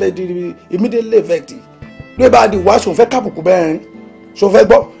immediately effect ló bá di wá ṣòfẹ́ kábùkù bẹ́ẹ̀ ṣòfẹ́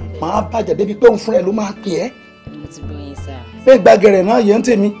gbọ́ màá bàjẹ́ débi pé òun fúnra ẹ̀ ló máa pè é pé gbàgẹ̀rẹ̀ náà yẹn ń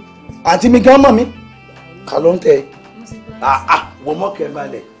tèmi àti mi gan mọ̀ mi kà ló ń tẹ̀ wọ́n mọ́kàn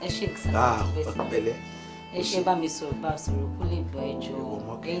balẹ̀ bẹ̀lẹ̀ ẹ ṣe bá mi sọ̀rọ̀ kó lè gbọ́ ẹjọ́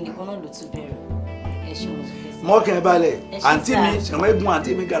ẹ̀yin nìkan náà ló tún bẹ̀rẹ̀ ẹ ṣe mo ti fẹ́ sí. mọ́kàn balẹ̀ àǹtí mi ṣàwọn eégún àǹtí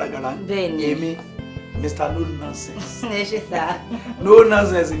mi gàràgàrà bẹ́ẹ̀ni èmi Mr. No Nonsense. ẹ ṣe sá. No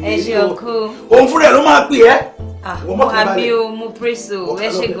nonsense ẹ ṣe ọkọ. òun fúnra ẹ̀ ló máa pè ẹ́. mo àbí o mo praise o ẹ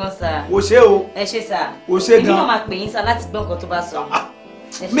ṣe gan sá. o ṣe o. ẹ ṣe sá. o ṣe gan. èmi náà máa pè yín sá láti gbọ́ nǹkan tó bá sọ.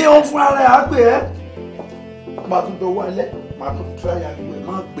 mi òun fúnra rẹ̀ á pè ẹ́. máa tún dọwọ́ ẹlẹ́ máa tún try àgbẹ̀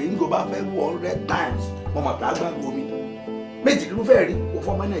máa pè ń gbọ́ bá fẹ́ 100 times mo máa pè àgbàgbọ́ mi méjì ló fẹ́ rí o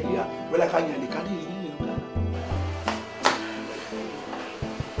fọmọ Nàìjíríà wẹ́lẹ́ ká yàn lè ká ní ìlú nínú Ghana.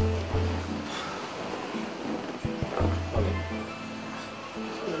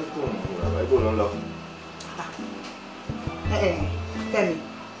 Fẹ́mi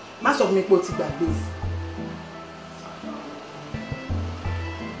má sọ fún mi pé o ti gbàgbé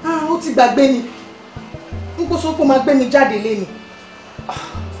o ti gbàgbé ni n kò sọ pé o máa gbé mi jáde léni.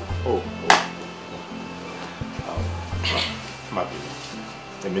 má bínú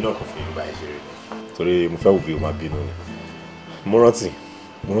èmi náà kò fi ìgbà ẹ ṣeré torí mo fẹ́ wò bí o máa bínú ni mo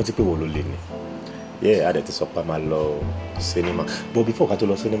rántí pé wo ló lè ní yẹ adẹ ti sọ pé a máa lọ sinimá but before ká tó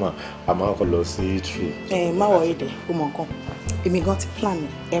lọ sinimá a máa kọ́ lọ sí tree. má wọrí dẹ o mọ nǹkan èmi gan ti plan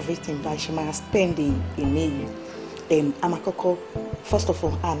everything bá a ṣe máa spend a meal a máa kọ́kọ́ first of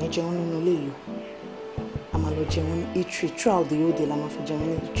all a ní jẹun nínú ilé yìí a máa lọ jẹun ní eatery throughout the whole day la máa fi jẹun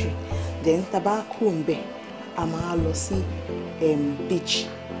ní eatery then tá bá kúrò ń bẹ̀ a máa lọ sí beach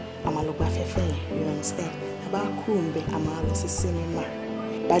a máa lọ gba afẹ́fẹ́ yẹn you understand tá bá kúrò ń bẹ̀ a máa lọ sí cinema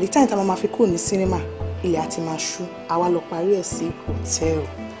by the time tá a máa fi kúrò ní cinema ilẹ̀ àti máa ṣú àwa lọ parí ẹ̀ sí hotel.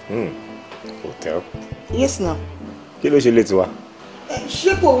 Hotel? Yes na. Kí ló ṣe lè tiwa?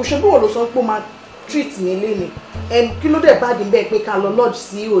 Ṣé kò ló sọ pé ó máa treat mi léni kí ló dé bá di bẹ́ẹ̀ pé ká lọ lodge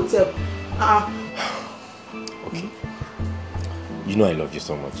sí hotel. Okay. You know I love you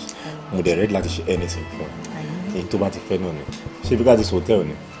so much. Mo dẹ̀ ready láti ṣe anything fún ẹ. Èyí tó bá ti fẹ́ náà ni. Ṣé bí ká ti sọ hotel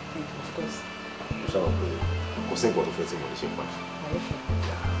ni? Of course. Mo ṣàwọn pé kò sí nǹkan tó fẹ́ tí mo lè ṣe pa.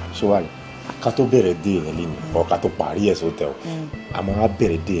 Ṣé wàá rí? Ká tó bẹ̀rẹ̀ dé yẹn lé ní ọ̀ ká tó parí ẹ̀ sí hotel. A máa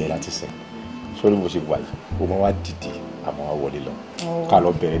bẹ̀rẹ̀ dé yẹn láti sìn. Sórí bó ṣe wà yìí, ó máa wá dìde àmọ́ wá wọlé lọ. Ká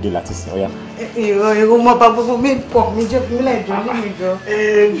lọ bẹ̀rẹ̀ dé láti sìn ọ́yá. Èrò mọ bá gbogbo make-up mi jẹ́ fún mi láì jọ ní mi jọ.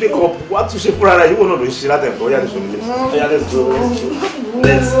 Make-up wá tún ṣe fúnra rẹ̀ yíwọ náà ló ń ṣe látẹ̀kọ́ ọ́yá lẹ́sọ̀ nílé. Ọ́yá let's go.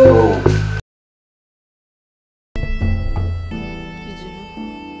 Let's go.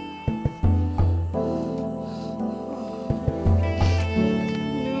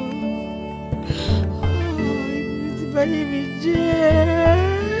 Báyé mi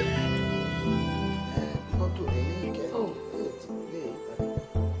jẹ́.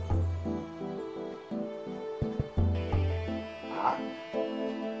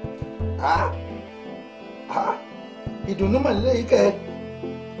 Ìdùnnú mà nílé yìí kẹ́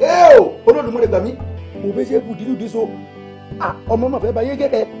ẹ o Olódùmarè gbà mí mo fẹ́ ṣe kù dídú díso ọmọ mà fẹ́ bá yé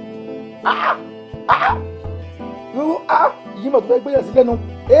kẹ́kẹ́ yìí mà tó fẹ́ gbéyà sí lẹ́nu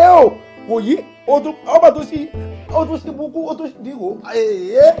o wò yí ọba tó sí bukú ó tó sí dìgbò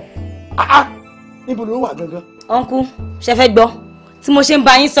níbo ló wà gangan. ọ̀nkú ṣe fẹ́ gbọ́ tí mo ṣe ń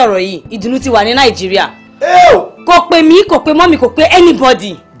bá yín sọ̀rọ̀ yìí ìdùnnú ti wà ní Nàìjíríà kò pè mí kò pè mọ́mì kò pè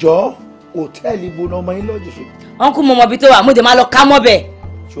anybody. jọ hòtẹ́ẹ̀lì gbóná ọmọ yín lọ́jọ́ ṣe. ọ̀nkú mo mọ ibi tó wà mo dé máa lọ ká mọ́ bẹ̀.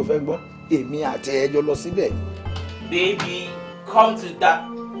 ṣé o fẹ́ gbọ́ èmi àti ẹjọ́ lọ síbẹ̀. Baby, come to that.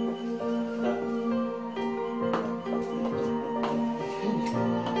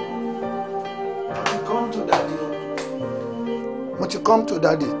 Come to daddy. Mo ti come to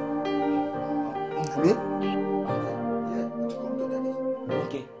daddy. Àbí?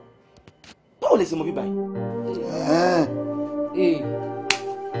 Okay. Báwo lè ṣe mo bí báyìí?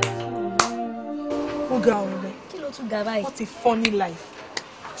 Ó ga ọ̀rọ̀ rẹ̀. Kí ló tún ga báyìí? What a funny life.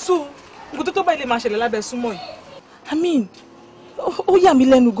 So, nǹkan tó bá ilé máa ṣẹlẹ̀ lábẹ́ súnmọ́ yìí. I mean, ó yà mí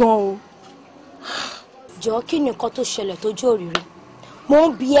lẹ́nu gan o. Jọ̀ọ́ kí ni nǹkan tó ṣẹlẹ̀ tójú òrìrì? mo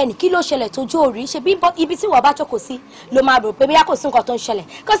ń bi ẹni kí ló ṣẹlẹ̀ tójú òrí ṣe bí ibi tí wọ́n bá jókòó sí ló máa rò pé bóyá kò sí nǹkan tó ń ṣẹlẹ̀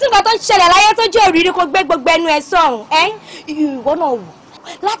kò sí nǹkan tó ń ṣẹlẹ̀ láyé tójú òrí ni kò gbé gbogbo ẹnu ẹ sọ̀hún ìwọ náà wò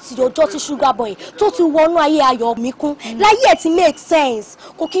láti ọjọ́ tí Sugar Boy tó ti wọnú ayé ayọ̀ mi kún láyé ẹ̀ ti make sense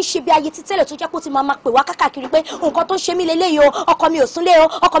kò kí n ṣe bí ayé ti tẹ́lẹ̀ tó jẹ́ pé ó ti máa pè wá káàkiri pé nǹkan tó ń ṣe mí lélẹ́yìí o ọkọ mi ò súnlé o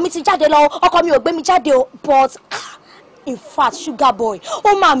ọkọ mi ti jáde lọ o ọkọ mi ò gbé mi jáde o but in fact Sugar Boy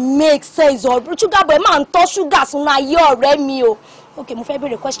ó máa make sense ọ̀rọ̀ Sugar Boy máa ń tọ́ ṣúgà sínú ayé ọ̀rẹ́ mi o ok mo fẹ́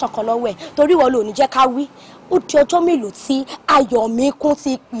béèrè question kan lọ́wọ́ ẹ̀ torí ìwọ ló ní jẹ́ ká wí ó di ọjọ́ mélòó tí ayọ̀ mi kún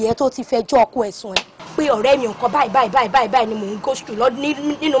ti pè ẹ́ tó ti fẹjọ́ ọkọ ẹ̀sùn ẹ̀ pé ọ̀rẹ́ mi nǹkan báyìí ni mò ń go through lọ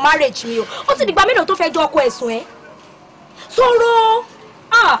nínú marriage mi o ó ti dìgbà mélòó tó fẹjọ́ ọkọ ẹ̀sùn ẹ̀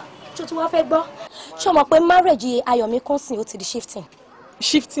sọ̀rọ̀ tó ti wá fẹ́ gbọ́ ṣé o mọ̀ pé marriage ayọ̀ mi kún sí ó ti di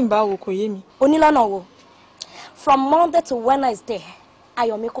shifting báwo kò yé mi onílọ́nà wo from Monday to Wednesday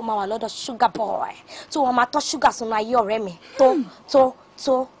Ayọ̀mí kò máa wà lọ́dọ̀ Sugar Boy tí wọ́n máa tọ́ ṣúgà sínú ayé ọ̀rẹ́ mi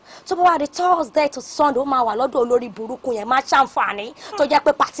tó bá wà di Thursday to Sunday ó máa wà lọ́dọ̀ olórí burúkú yẹn máa ṣàǹfààní tó jẹ́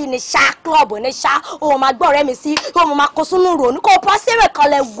pé pàtí ni ṣá club ní ṣá ó máa gbọ́ ọ̀rẹ́ mi sí ó máa kó sínú ròónú kó pọ́sẹ̀rẹ̀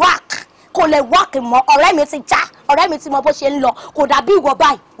kò lè wáàkì mọ́ ọ̀rẹ́ mi ti já ọ̀rẹ́ mi ti mọ bó ṣe ń lọ kò dàbí ìwọ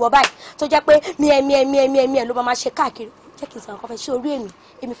báyìí tó jẹ́ pé mi ló máa ṣe káàkiri jẹ́ kí n sọ̀rọ̀ kọfẹ́ ṣé orí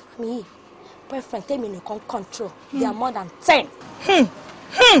èmi fún mi yìí boyfriend tèmi nìkan control they are more than 10.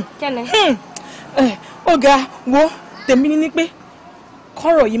 kẹ́ni. ọ̀gá wo tèmi ní pé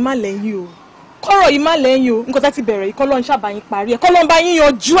kọ́rọ̀ yìí má lẹ́yìn o nǹkan tá ti bẹ̀rẹ̀ yìí kọ́ ló ń ṣàbàyìn parí ẹ̀ kọ́ ló ń bá yín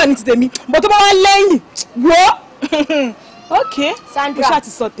yanjú ẹ̀ ní ti tèmi bọ́ tó bá wá lẹ́yìn wo ok Sandra ṣáà ti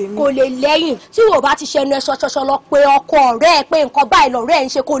sọ tèmi kò lè lẹ́yìn tí wò bá ti ṣẹnu ẹ ṣọṣọṣọ lọ pé ọkọ ọ̀rẹ́ ẹ pé nǹkan báyìí lọ̀rẹ́ ẹ ń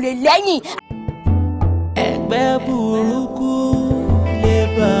ṣe kò lè lẹ́yìn. ẹgbẹ́ burúkú lè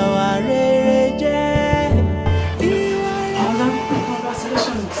bà wá rere jẹ́.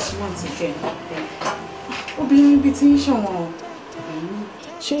 Congratulations once again. Obìnrin bíi ti ń ṣọ̀wọ́n o.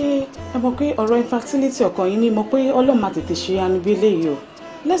 Ṣé ẹ mọ̀ pé ọ̀rọ̀ infertility ọkàn yín ni mo pé Ọlọ́run máa tètè ṣe àníbí eléyìí o.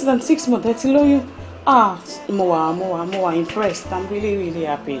 Less than 6 months ẹ ti lóyún. Mo wà impressed. I'm really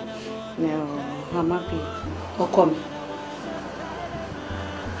happy. No, I'm happy. Ọkọ mi.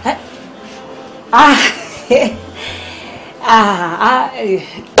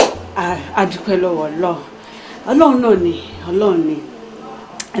 Adúpẹ́ lọ́wọ́ Ọlọ́run ni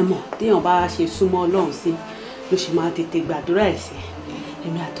ẹ mọ̀ téèyàn bá ṣe súnmọ́ Ọlọ́run sí ló ṣe máa tètè gbàdúrà ẹ̀ sí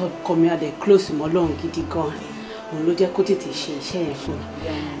èmi àtọkọ mi adẹ close mọ́ Ọlọ́run gidi gan òun ló jẹ́ kó tètè ṣe iṣẹ́ yẹn fún mi.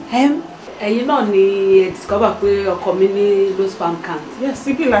 Ẹ̀yin náà ni ẹ discover pé ọkọ mi ní low sperm count. yes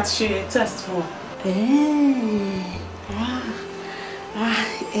síbí láti ṣe test fún ọ.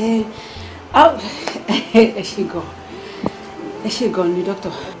 ẹ ṣé gan ni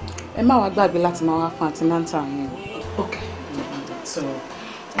doctor. Ẹ má wá gbàgbé láti máa wá fún antenatal yẹn. Okay. So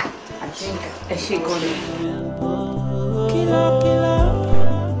I think ẹ ṣé gan ni.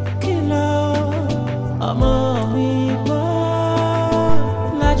 Kìlọ̀ ọmọ mi gbọ́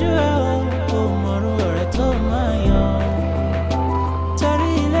lájú ò mọ̀rún ọ̀rẹ́ tó máa yan torí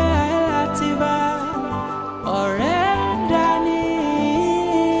ilé ayé láti bá ọ̀rẹ́ dání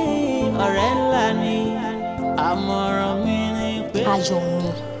ọ̀rẹ́ ńlá ni àmọ̀ràn mi ni pé.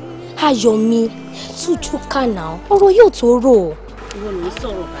 Ayọ̀ mi tújú kànáà ọ̀rọ̀ yóò tó rò. Ìwọ ló ń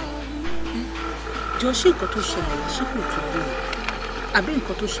sọ̀rọ̀ báyìí. Jọ ṣé nǹkan tó ṣẹlẹ̀ yìí ṣé kò tó rò àbí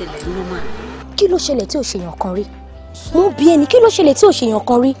nǹkan tó ṣẹlẹ̀ ló máa. Kí ló ṣẹlẹ̀ tí ò ṣèyàn kan rí? Mo bi ẹni kí ló ṣẹlẹ̀ tí ò ṣèyàn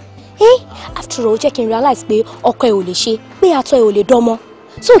kan rí? After all jẹ́ kí n realize pé ọkọ ẹ ò lè ṣe pé àtọ̀ ẹ ò lè dánmọ́.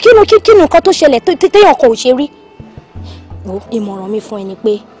 So kí ni nǹkan tó ṣẹlẹ̀ téèyàn kan ò ṣe rí? Wo ìmọ̀ràn mi fún ẹni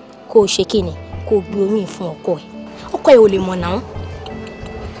pé kó o ṣe kíni kó o gbé oyún fún ọkọ ẹ. Ọkọ ẹ ò lè mọ̀ náà.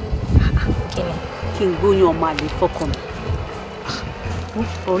 Kí n gbóyún ọmọ àlè fọkàn mi.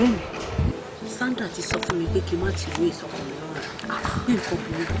 Ọ̀rẹ́ mi Sandra ti sọ fún mi pé kí n má ti wé ìsọkàn mi lọ́rùn bí nǹkan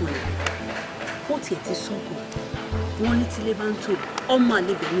burúkú rẹ̀ ó tiẹ̀ ti sọ́kàn wọ́n ní tílé bá ń tò ọmọ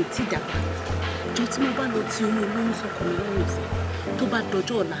àlebẹ̀mí tí dàgbà jọ tí mo bá lọ ti oyún olóyún sọkàn mi lọ́rùn sí tó bá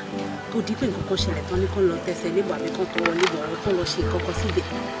dọjọ́ ọ̀la tó di pé nǹkan kan ṣẹlẹ̀ tán ní kán lọ tẹsẹ̀ nígbà mi kán tọwọ́ nígbà ọ̀rọ̀ kán lọ ṣe ìkọ̀kọ̀ síbẹ̀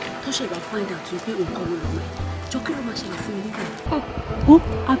tó ṣẹ̀dá find out wípé nǹkan ló lọ́mọ jọ kí ló máa ṣẹlẹ̀ sí mi nígbà yẹn. ó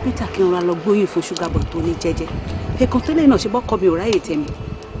á bẹ́tà kí n ra lọ gbóyún fún Sugar Boy tó ní jẹ́jẹ́ ẹ̀kan tẹ́lẹ̀ náà ṣe bọ́kọ mi ò ráyè tẹ̀mí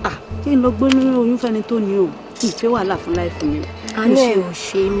kí n lọ gbé lórí oyún fẹ́ni tó ní o ìfẹ́ wàhálà fún láì fún mi o. àánú ẹ ò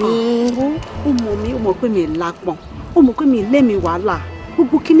ṣe mí. ó mọ̀ pé mi lápọ̀n ó mọ̀ pé mi lẹ́mi wàhálà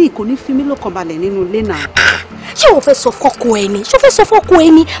gbogbo kíní kò ní fi mí lọ́kàn balẹ̀ nínú ilé náà. ṣé o fẹ́ sọ fọ́kọ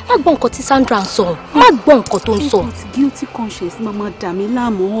ẹni má gbọ́ nǹkan tí Sandra ń sọ má gbọ́ nǹkan tó ń sọ. guilty conscience máa dà mí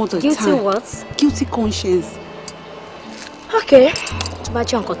láàmú all the time. guilty what? guilty conscience. ok tó bá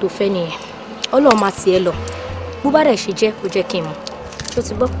jẹ́ nǹkan tó fẹ́ nìyẹn Ọlọ́run máa tiẹ̀ lọ bó bá dẹ̀ ṣe jẹ́ kó jẹ́ kí n mọ̀ tó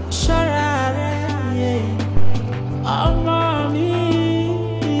ti gbọ́. ṣọ́ra rẹ̀ yé ọmọ mi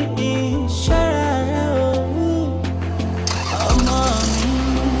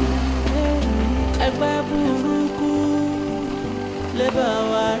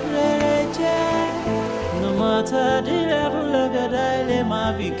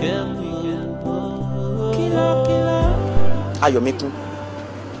máa be careful. Kìlọ̀. Ayọ̀míkún,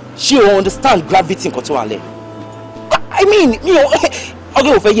 ṣé o understand gravity nǹkan tó wà lẹ̀? I mean, mi ò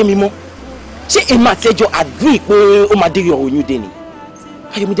ọgẹ́ ò fẹ́ yé mi mọ́. Ṣé èmi àti ẹjọ́ agree pé ó máa dé your oyún dé ni?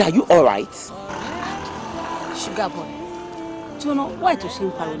 Ayọ̀mídé, are you alright? Sugar boy, do you know why to ṣe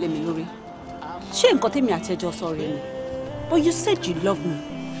ń pariwo lé mi lórí? Ṣé nǹkan tèmi àti ẹjọ́ sọ rẹ ni? But you said you love me.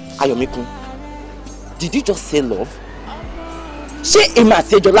 Ayọ̀míkún, did you just say love? Ṣé èmi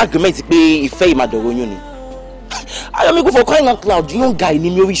àti ẹjọ́ lágrímẹ̀ntì pé ìfẹ́ yìí máa dọ̀rọ̀ oyún ni? Ayọ̀míkún, for crying out loud, young guy ni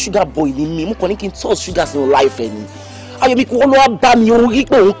mi, orí sugar boy ni mi, mo kàn ní kí n toss sugar sínú life ẹ ni. Ayọ̀míkún, wọ́n ló wá bá mi orí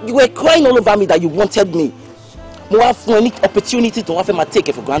pé you were crying all over me that you wanted me. Mo wá fún ẹ ní opportunity tó wá fẹ́ máa take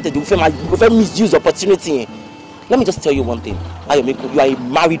it for granted, o fẹ́ misuse opportunity yẹn. Let me just tell you one thing, Ayọ̀míkún, you are a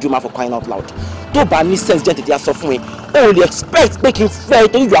married woman for crying out loud. Tó bá ní sense jẹ́ tètè sọ fún ẹ, o lè expect pé kí n fẹ́ ẹ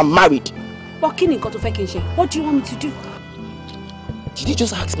torí you are married. But kí ni nǹkan tó fẹ́ kí n ṣe? What do you want me to do? Did you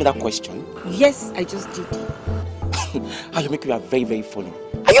just ask me that question? Yes, I just did. Ayọ̀míkún, you are very, very funny.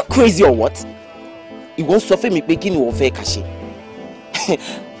 Are you crazy or what? Ìwọ ń sọ fún mi pé kí ni wọ́n fẹ́ ká ṣe?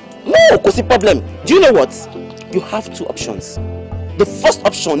 No, kò sí problem. Do you know what? You have two options. The first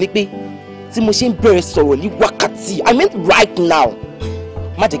option ni pé tí mo ṣe ń bẹ̀rẹ̀ sọ̀rọ̀ ní wákàtí, I mean right now,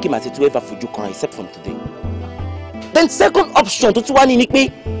 má jẹ́ kí màá ṣe tó ever fojú kan except from today. Then second option tó tún wá ní ni pé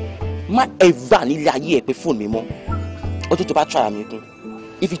má ever nílé ayé ẹ̀ pé fóònù mi mọ́. Ọjọ́ tó bá try Ayọ̀míkún.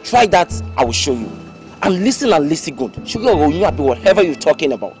 If you try that, I will show you. And listen good. Ṣùgbọ́n ọ̀rọ̀ oyún àbí whatever you're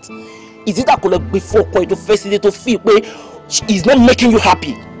talking about. Is it that kò lọ gbé fọ́ọ̀kọ́ ẹ̀ tó fẹ́ sílé tó feel pé it's not making you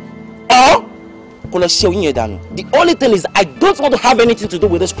happy? Or kò lọ ṣe oyún yẹn dànù? The only thing is I don't want to have anything to do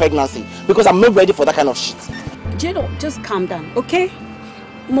with this pregnancy because I'm not ready for that kind of shit. Jado, just calm down, okay?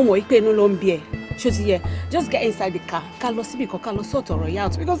 Mo mọ̀ pé inú ló ń bí ẹ. Ṣó ti yẹ, just get inside the car. Ká lọ síbi kan, ká lọ sort ọ̀rọ̀ yìí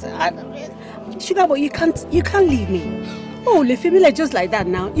out because Sugar boy, you can't leave me. Oh, lè fi mí lẹ̀ just like that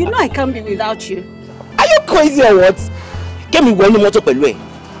now. You know I can't be without you. Are you crazy or what? Kẹ́mi wọ inú mọ́tò pẹ̀lú ẹ̀.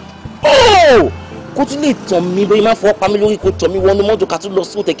 Oh! Kó tún lè tàn mí lórí máa fọwọ́ pa mí lórí kó tàn mí wọnú mọ́tò ká tún lọ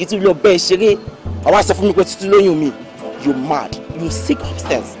sóòtẹ̀ kí tún lọ bẹ́ẹ̀ ṣeré. Àwa sọ fún mi pé títí lóyún mi. You mad. You sick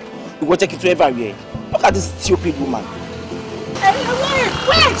upstairs. Ìwọ jẹ́ kí tún ever rí ẹ. Look at this stupid woman.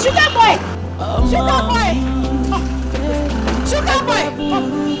 Wait, Sugar boy! Sugar boy! Sugar boy!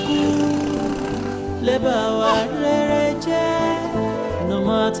 Leba wa rere jẹ́, no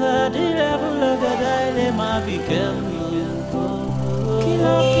matter the level of the dial, ma be careful.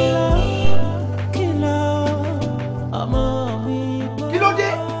 Kìlọ̀, ọmọ mi. Kí ló dé?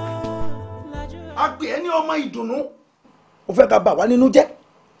 A pè ẹ́ ní ọmọ ìdùnnú. Ó fẹ́ ká bà wá nínú jẹ́.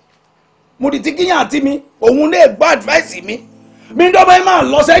 Mo di ti kíyàn àti mi, òun lè gbọ́ advice mi. Mi dọ́bọ̀ ẹ máa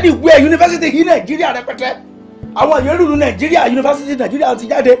lọ sẹ́ẹ̀dì ìwé yunifásitì yìí Nàìjíríà rẹpẹtẹ. Àwọn ìyẹ́rùrù Nàìjíríà, yunifásitì Nàìjíríà ti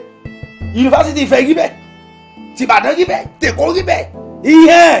jáde. Yunifásitì Ifẹ̀ yìí bẹ̀, tìbàdàn yìí bẹ̀, tèkó yìí bẹ̀.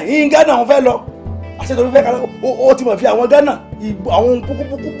 Ìyẹn Ghana wọn fẹ́ lọ. Àṣetò fífẹ́ kan ó ti mọ̀ fi àwọn Ghana àwọn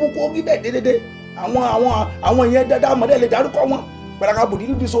púpúpúpúpú yìí bẹ̀ dédédé. Àwọn ìyẹn dáadáa mọ̀dẹ́ lè dárúkọ wọn. Pẹ̀lẹ́ka bùdí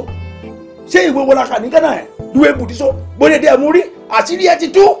dúdú ṣé ìwé wo la kà ní Ghana ẹ̀ dúwé bùdí so gbódédé ẹ̀ mú rí àṣírí ẹ̀ ti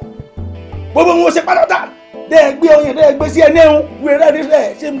tú. Gbogbo wọn ṣe pálọ́tà dẹ́ gbé ọyàn dẹ́ gbé sí ẹ nẹ́hun wíwẹ̀ rẹ̀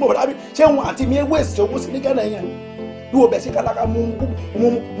nífẹ̀ẹ́ ṣé ń bọ̀ lábí ṣé wọn àti mi ewé ìṣòwò sí ní Ghana yẹn dúró bẹ̀ sí kálákà mú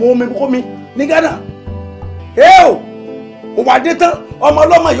omi kó mi ní Ghana. Eo ò wá dé tán ọmọ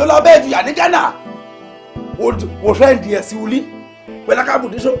ọlọ́mọ yóò lọ bẹ́ẹ̀ jùyà ní Ghana wò fẹ́ di ẹ̀ sí wuli pẹ̀láka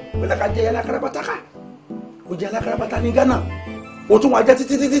bùdíṣọ́ pẹ̀láka jẹ́ alákarabátaka ó jẹ́ alákarabátá ní Ghana ó tún wá jẹ́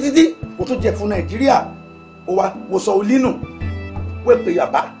títí ó tún jẹ́ fún Nàìjíríà ó wá wò sọ olínú wẹ́pẹ̀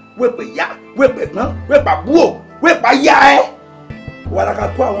yàbá wẹ́pẹ̀ yá wẹ́pẹ̀ gbọ́n wẹ́pẹ̀ àbúrò wẹ́pẹ̀ yá ẹ́ wà láka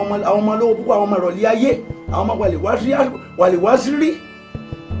kó àwọn ọmọ lówó púpọ̀ àwọn ọmọ ìrọ̀lẹ́ ayé àwọn ọmọ wàlẹ̀ wá sí rí.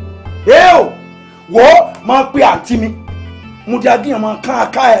 Eo wọ́ máa pe àǹtí mi mo di agíyàn máa kán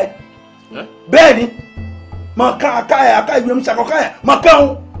aká ẹ bẹ́ẹ̀ ni máa kán aká ẹ aká ìwé mi ṣàkọ́ká ẹ máa kán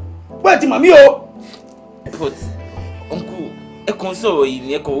òun bẹ́ẹ̀ ti màmí o. But uncle ẹ kàn sọ̀rọ̀ yìí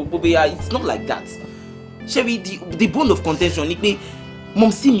ni ẹ kàn wọ́pọ̀ bẹ́ẹ̀ it's not like that. Ṣé the bone of contention ni pé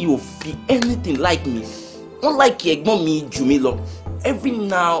mọ̀mísí mi ò fi anything like me wọ́n like ẹ̀gbọ́n mi jù mí lọ every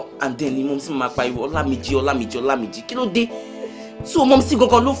now and then ni mọ̀mísí mi máa pariwo Ọlámìjí kí ló dé so mọ̀mísí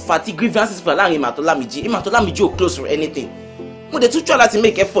gangan ló fà á tí grievances fà láàrin Ọlámìjí ò close for anything mo dẹ̀ tún try láti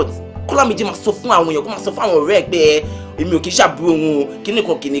make effort kó Ọlámìjí máa sọ fún àwọn èèyàn kó máa sọ fún àwọn ọ̀rẹ́ ẹ̀ pé èmi ò kì í ṣàbúrò wọn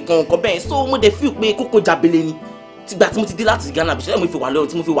o kìnìkan nǹkan bẹ́ẹ̀ so mo dẹ̀ feel pé kókó jabele ni tìgbà tí mo ti dé láti Ghana bí ṣe mo fi wà lọ́rùn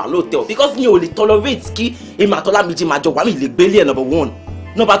tí mo fi wà lóòtẹ́ọ̀ because mi ò lè tolerate kí èmi àti Ọlámìjí máa jọ wà mí lè gbélé ẹ̀ number one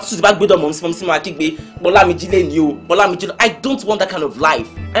number two ti bá gbé dọ̀mọ̀ sí máa kígbe Bọ́lámìjí lè ní o Bọ́lámìjí lọ I don't want that kind of life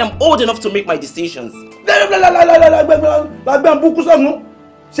I am old enough to make my decisions. lágbẹ́ ń búkú sọ̀nù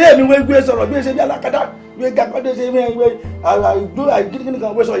ṣé èmi wo gbé sọ̀rọ̀ bí ẹ ṣe bí alákadá wíwé gàkọ́dé ṣe wíwé àìgídígídí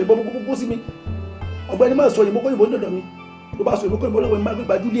kan wíwé sọ òyìnbó kúkú sí mi ọ̀gbẹ́ni máa sọ òyìnbó kóyìnbó dọ̀dọ̀ mi tó bá sọ òyìnbó kóyìnbó lọ́wọ́ mi máa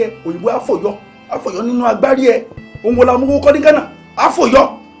gbégbá júlẹ̀ òyìnbó àfọ̀yọ́ nínú agbárí ẹ̀ òun wọlé amúgbó kọ́ ní Ghana àfọ̀yọ́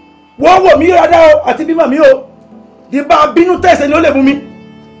wọ́n wò mí yọ̀dá o àti bímọ mi o di bá bínú tẹ̀sẹ̀ ni ó lè mú mi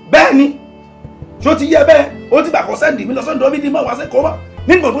bẹ́ẹ̀ ni ṣó ti yẹ bẹ́ẹ̀ ó ti gbà kọ́ sẹ́ndì mi lọ sọ́ndọ̀ mi di mọ́ wá sẹ́kọ̀ọ́ wá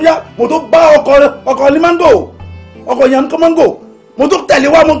nígbà tó yá mo tó bá ọkọ̀ ní mango ọkọ̀ yẹn kọ́ mango mo tó tẹ̀lé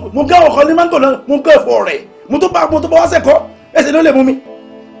wá mo gé ọkọ̀ ní mango náà mo gé ẹ̀fọ́ rẹ̀ mo tó bá wá sẹ́kọ̀ọ́ ẹsẹ̀ ni ó lè mú mi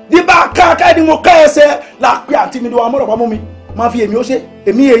di bá ká ni mo ká ẹsẹ̀ la pé àti mi ló wà mọ́rọ̀ pa mú mi máa fi èmi ó ṣe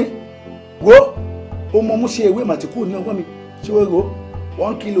èmi yẹn wo ó mọ mú ṣe ewé màtíkù ní ọgbọ́n mi ṣé wọ́n ro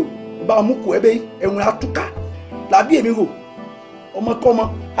 1 kilo bá mú kù ẹbẹ ẹ̀wọ̀n atúkà làbí èmi rò ọmọkọ́mọ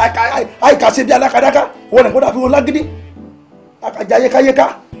àìkàṣe bí alákadáká wọn nìkan dàbí wọn lágídí àkàjà yékáyéká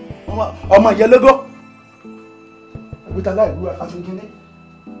ọmọ ìyẹlógó ẹgbẹ́ta láìlú àfihàn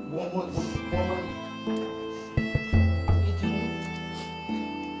wọ́n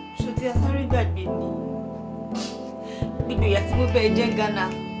ṣòtí asáré gbàgbé ni gbogbo ìyá tí mo bẹ́ẹ̀ jẹ́ Ghana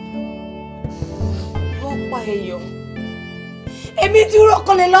wọ́n pa èèyàn èmi dúró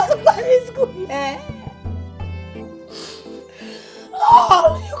kọ́ lè lọ sí Paris school yẹn.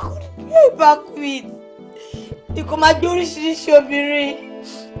 Oh, you could be back with. You kò máa gbé oríṣiríṣi obìnrin.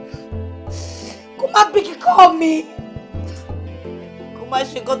 Kò máa bí kíkọ́ mi. Kò máa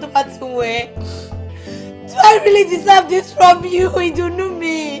ṣe nǹkan tó bá ti wẹ̀. Do I really deserve this from you, ìdùnnú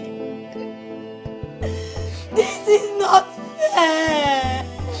mi? This is not fair.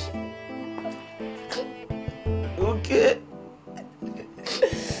 Okay.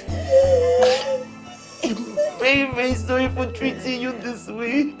 I'm very, very sorry for treating you this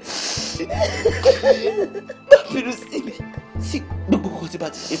way. See,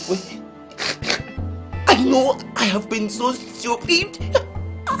 I know I have been so stupid.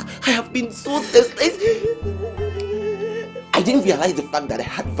 I have been so senseless. I didn't realize the fact that I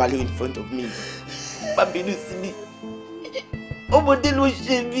had value in front of me.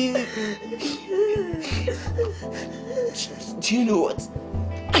 Do you know what?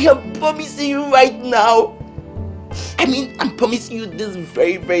 I am promising you right now. I mean, I'm promising you this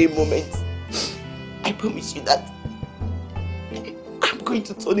very, very moment. I promise you that I'm going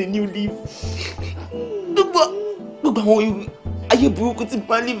to turn a new leaf.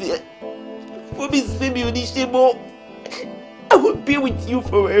 Promise me, I will be with you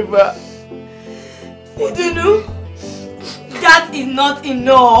forever. Idunu, that is not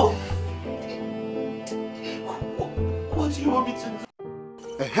enough. What do you want me to do?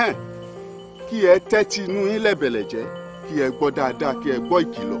 Kí ẹ tẹ́tí inú yín lẹ́bẹ̀lẹ̀ jẹ́ kí ẹ gbọ́ dáadáa kí ẹ gbọ́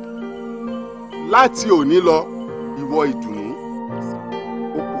ìkìlọ̀ láti òní lọ ìwọ Ìdùnnú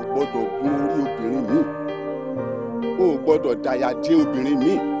o kò gbọ́dọ̀ gun orí obìnrin míì o ò gbọ́dọ̀ dáyà dé obìnrin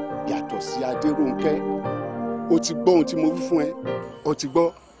míì yàtọ̀ sí Adérónkẹ́ o ti gbọ́ ohun tí mo wí fún ẹ o ti gbọ́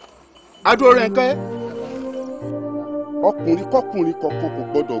Adérónkẹ́ ọkùnrin kọkùnrin kọ̀ọ̀kan kò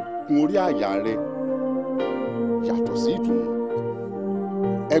gbọ́dọ̀ gun orí àyà rẹ yàtọ̀ sí Ìdùnnú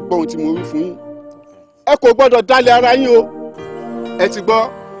ẹ gbọ́ ohun tí mo wí fún yín ẹ kò gbọ́dọ̀ dálẹ̀ ara yín o ẹ ti gbọ́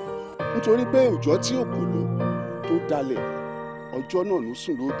nítorí pé òjò tí òkòló tó dalẹ̀ ọjọ́ náà ló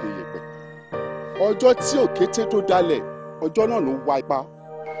sùn lókè yẹ̀pẹ̀ ọjọ́ tí òkété tó dalẹ̀ ọjọ́ náà ló wá ipa.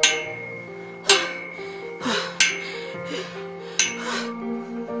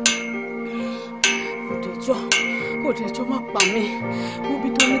 òdèjọ́ má pa mí níbi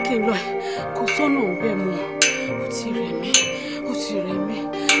tó ní kí n lọ kò sọ́nà òun bẹ́ẹ̀ mọ́ ó ti rẹ̀ mí.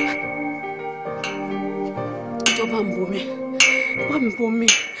 Ìjọba ń bomi, bá mi bomi.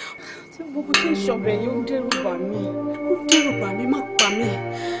 Tí gbogbo tí ń ṣọ̀bẹ̀ yìí ó ń dẹ́rù bà mí, má pa mí.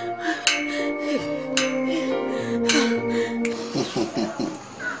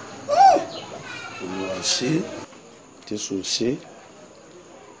 Olúwa ṣe, Jésù ṣe,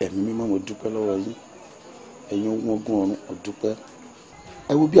 ẹ̀mí mímọ́ mo dúpẹ́ lọ́wọ́ yín, ẹ̀yin ogun ọ̀run mo dúpẹ́.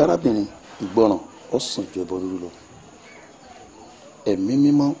 Ẹ wo bí arábìnrin ìgbọràn ó sàn ju ẹbọ rírú lọ. Ẹ̀mí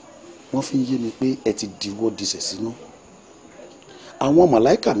mímọ́ wọ́n fi ń yé mi pé ẹ ti diwọ́ disẹ̀ sínú. Àwọn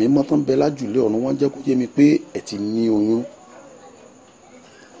màláìkà mímọ́ tó ń bẹ lájùlé ọ̀run wọ́n jẹ́ kó yé mi pé ẹ ti ní oyún.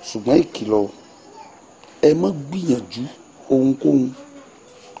 Ṣùgbọ́n ìkìlọ̀ ẹ má gbìyànjú ohunkóhun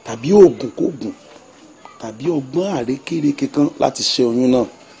tàbí oògùnkóògùn tàbí ọgbọ́n àrékérekè kan láti ṣe oyún náà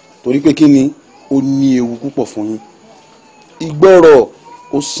torí pé kí ni ó ní ewu púpọ̀ fún yín. Ìgbọ́rọ̀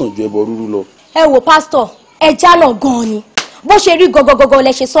ó sàn ju ẹbọ rírú lọ. Ẹ wo pásítọ̀ ẹ jálọ gan-an ni bó ṣe rí gọgọgọgọ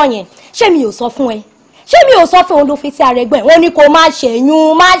lẹ ṣe sọ yẹn ṣé mi ò sọ fún ẹ ṣé mi ò sọ fún òun ló fetí ara ẹgbẹ́ wọn ní kó má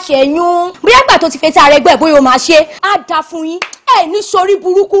ṣẹ́yún bóyá gbà tó ti fetí ara ẹgbẹ́ bóyá o máa ṣe á dá fún yín ẹ ní sórí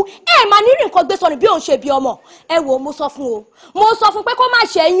burúkú ẹ máa ní nǹkan gbé sọnù bí òun ṣe bí ọmọ ẹ wò mo sọ fún pé kó má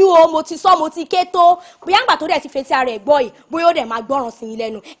ṣẹ́yún o mo ti sọ mo ti ké tó bóyá gbà tó dẹ̀ ti fetí ara ẹgbọ́ yìí bóyá ó dẹ̀ máa gbọ́ràn sí yín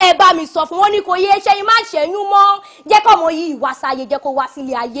lẹ́nu ẹ bá mi sọ fún wọn ní kò yé ṣẹ́yìn má ṣẹ́yún mọ́ jẹ́ kọ́ ọmọ yìí wá sáyé jẹ́ kó wá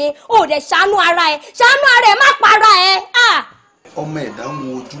sílé ayé ó dẹ̀ ṣàánú ara ẹ má para ẹ. ọmọ ẹ̀dá ń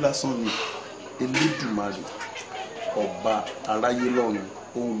wo ojú lásán ni Elédùmarè ọba aráyé lọ́run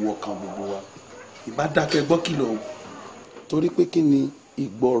ó ń wo ọkàn gbogbo wa ìbá dákẹ́ gbọ́ kìlọ̀ o torí pé kí ni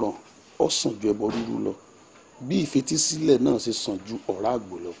ìgbọràn ó sàn ju ẹbọ rírú lọ bí ìfetísílẹ̀ náà ṣe sàn ju ọ̀rá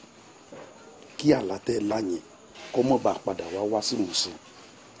àgbò lọ kí àlátẹ́ láyẹn kọ́ mọ́ bá padà wá sí ìmúṣẹ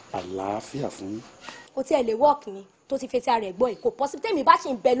àlàáfíà fún yín. o tiẹ̀ lè wọ́ọ̀kì ni tó ti fetí ara ẹ̀ gbọ́ yìí kò pọ́sibí tẹ́mi bá ṣe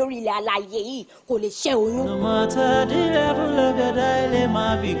ń bẹ lórí ilẹ̀ alààyè yìí kò lè ṣẹ́ oyún. No matter the level of your dilemma,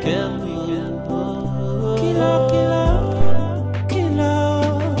 be careful. Kìlọ̀,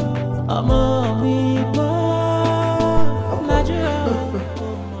 ọmọ mi gbọ́.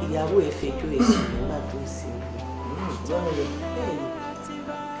 Ìyàwó ẹ̀ fẹjọ́ ẹ̀ sí nígbà tó sí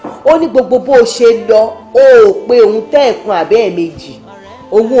ó ní gbogbo bó o ṣe lọ ó pé òun tẹ́ ẹ̀kan àbẹ́ ẹ̀ méjì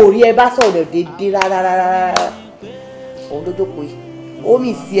owó orí ẹ bá sọ̀rọ̀ déédéé rárá òun ló jókòó yìí ó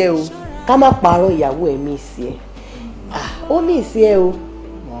mì sí ẹ o ká má parọ́ ìyàwó ẹ̀ mì sí ẹ ó mì sí ẹ o.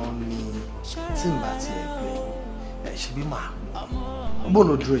 wọ́n ní tí n bá tiẹ̀ gbé ṣe bí màá bó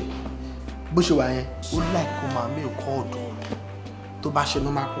ló dúró yìí bó ṣe wà yẹn ó láì kó máa mí kọ́ ọ̀dọ́ tó bá ṣe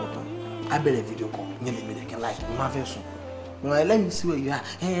normal call tán á bẹ̀rẹ̀ fídíò kan ní lèmi lẹ́kẹ́ láìpẹ́ mo máa fẹ́ sùn. Let me see where you are.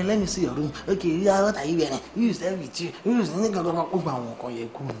 Hey, let me see your room. Okay, what are you wearing? Use everything. Use nigga go over one can you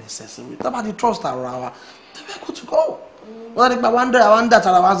go necessary. About the trust around. Then we're good to go. What if I wonder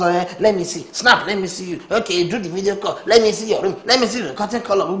let me see. Snap, let me see you. Okay, do the video call. Let me see your room. Let me see the curtain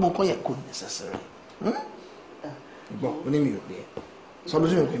color. We won't call you good necessary. Bon, on est mieux.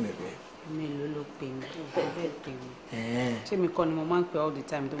 Solution est mieux. Mi ló pè mí tó fẹ́ pè mí. Ṣé mi kọ́ ni mo máa ń pè all the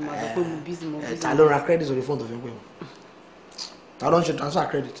time tó máa sọ pé mo busy. Ta ló ra credit sórí fóònù tó fi ń pè mí? I don't should transfer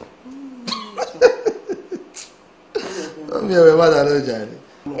credit. Mi ò bá dáná jà ní.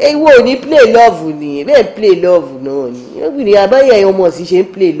 Ewo ní play love nìyẹn bẹ́ẹ̀ play love náà ni obìnrin àbáyé ọmọ sì ṣe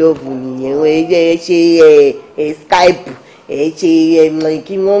ń play love nìyẹn ẹ ṣe Skype ẹ ṣe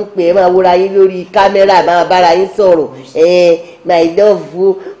kí wọ́n ń pè é máa wúra yín lórí kámẹ́rà máa bára yín sọ̀rọ̀ my love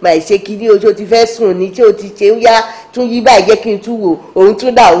o my ṣe kí ní oṣù tí fẹ́ sùn ní tí o ti ṣe ń yá tún yí báyìí jẹ́ kí n tún wò òun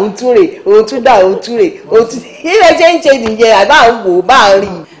tún dà òun tún rè òun tún dà òun tún rè òun tún ilé ṣe ń ṣe nìyẹn àbá ń wò bá ń rí.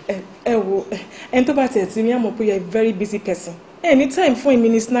 ẹ wo ẹni tó bá tẹ̀ tí mi á mọ̀ pé you are a very busy person anytime fún èmi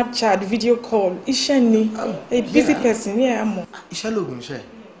ní Snapchat video call iṣẹ́ ni a busy person ní ẹ̀ á mọ̀. iṣẹ́ lóògùn iṣẹ́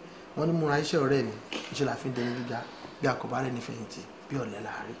wọ́n ní múra iṣẹ́ ọ̀rẹ́ mi iṣẹ́ la fi ń dẹni gíga bí àkọ́bá rẹ̀ ní fẹ̀yìntì bí ọ̀lẹ́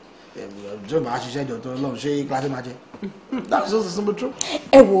láàárín ọjọ́ bá ṣiṣẹ́ ìjọ tó lọ́run ṣé kíláàsì máa jẹ́ that's just the simple truth.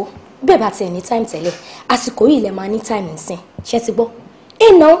 ẹ wo bẹ́ẹ̀ bá tiẹ̀ ní time tẹ́lẹ̀ àsìkò yìí lẹ máa ní time nsìn ṣe ti gbọ́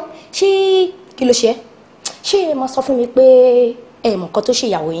iná ṣé kí ló ṣe ṣé ẹ máa sọ fún mi pé ẹ mọ̀ nǹkan tó ṣe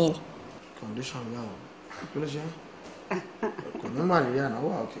ìyàwó yín ni. condition yà wọ́n kí ló ṣe kò ní malaria náà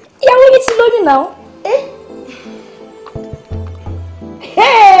wà òkè. ìyàwó yín ti lóyún náà.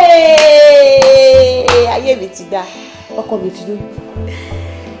 ayé mi ti dá ọkọ mi ti lóyún.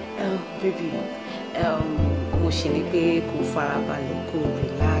 Baby, mo ṣe ní pé kó farabalẹ̀ kó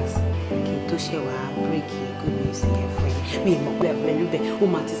relax kí n tó ṣe wá break good news yẹn fún ẹ mi mọ̀ pé pẹ̀lú bẹ́ẹ̀ ó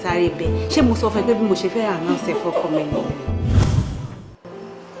máa ti sáré bẹ́ẹ̀ ṣé mo sọ fún ẹ pé bí mo ṣe fẹ́ announce ẹ fọ́kọ mi nìyẹn.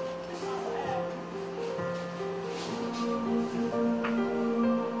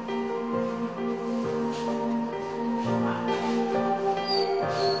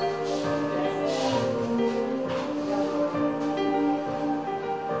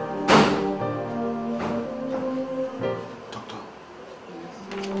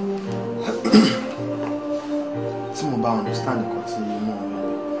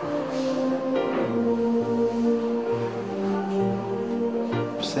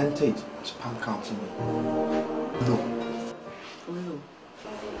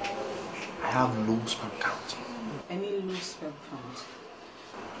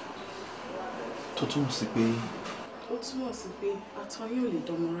 túmọ̀ sí pé. ó túmọ̀ sí pé àtọ̀ yóò lè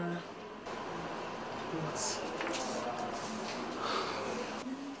dánmọ rárá.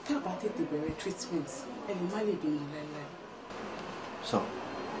 tá a bá tètè bẹ̀rẹ̀ treatment ẹni má lè bímọ láéláé. so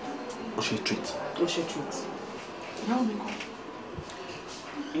ó ṣe treat. ó ṣe treat. ìyàwó mi kọ́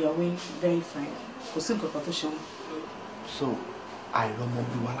ìyàwó yín very fine kò sí nǹkan kan tó ṣe wọn. so àìrọ́mọ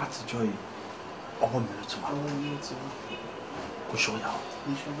bí wa látijọ́ yìí ọwọ́ mi ló ti wá. ọwọ́ mi ló ti wá. kò ṣọ́yàwó.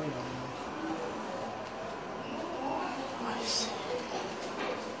 kò ṣọ́yàwó.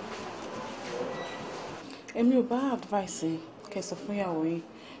 èmi ò bá advice kẹsàn fún ìyàwó yín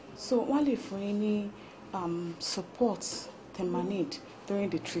so wọ́n lè fún yín ní support tẹ́ máa need during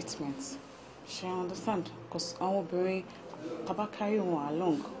the treatment. She understand because àwọn obìnrin taba carry wọn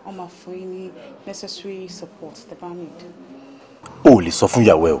along wọ́n máa fún yín ní necessary support tẹ́ bá need. O lè sọ fún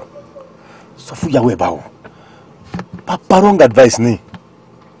ìyàwó ẹ o sọ fún ìyàwó ẹ báwo papa wrong advice ni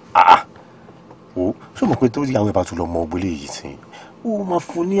o ṣé mo pé tó ìyàwó ẹ bá tún lọ mọ ògbélé yìí sí o máa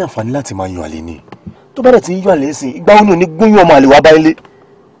fún ní àǹfààní láti máa yan àlè ni tó bá dẹ̀ ti ń yan àlè sí ìgbà wo ni ò ní gbóyún ọmọ àlè wá bá ilé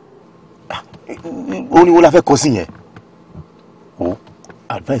ó ní wọ́n la fẹ́ kọ́ sí yẹn o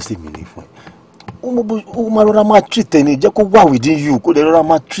advice mi ni fún ẹ o máa rọra máa treat ẹni jẹ́ kó wà within you kó lè rọra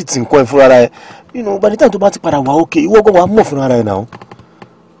máa treat nǹkan ẹ fúnra ẹ by the time tó bá ti padà wà ókè ìwọ gan wà mọ̀ fúnra ẹ náà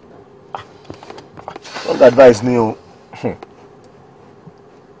wrong advice ni o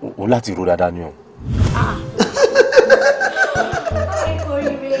o láti ro dáadáa ni o.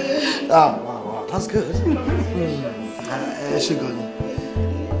 Wow, that's good. She good.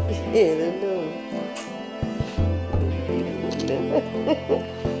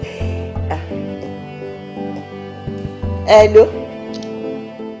 Hello.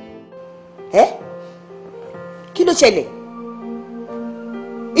 Kí ló ṣẹlẹ̀?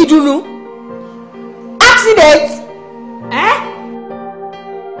 Ìdùnnú? Accident?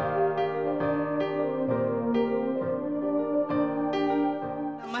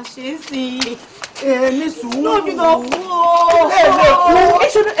 Ní sùúrù. Lójú lọ kú o.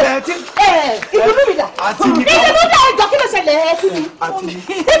 Ìdùnnú mi dà. Ìdùnnú dà ẹjọ́ kí ló ṣẹlẹ̀ sí mi.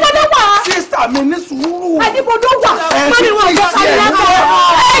 Ibo ló wà? Sísà mi ní sùúrù. Ibo ló wà? Má ní wọn jọ kárí lápá.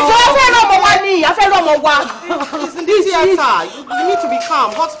 Ẹjọ́ afẹ́ rọmọ wa ni afẹ́ rọmọ wa. It's in this theater. You need to be calm.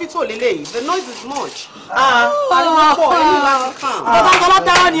 Hospital lele. The noise is much. Pariwo pọ̀. You need to calm. Bàbá kan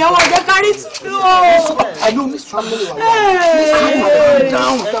látara ni ẹ̀wọ̀n jẹ́ kárí tú o. Ayọ̀ ní sùúrù. No,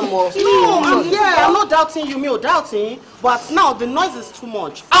 I'm here. I'm not doubting you. Me or doubting. But now the noise is too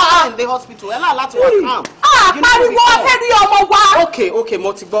much. In the hospital. Ella láti wá calm. Pariwo afẹ́ rí ọmọ wa. Okay,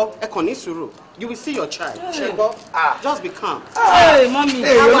 mo ti gbọ́. Ẹ kàn ní sùúrù. You will see your child. Ṣẹ́gbọ́. Just be calm. Hey, mommy.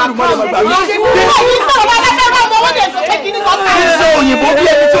 Hey, you mother gbà mí. Ṣé òyìnbó bí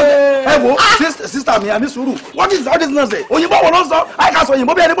ẹni tó ẹ wo sister mi àní sùúrù. What is all this nonsense? Òyìnbó wo ló ń sọ? Àìká sọ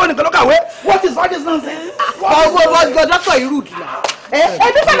òyìnbó bí ẹni bó nìkan ló kàwé. What is all this nonsense? Ọwọ́ dọ́kítọ̀ irú dùn náà.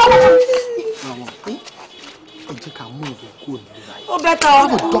 Ẹbí fẹ́ lọ́wọ́. Ẹ jẹ́ ká mú ìwé kúrò nílé báyìí. Ó bẹ́ẹ̀ tán. I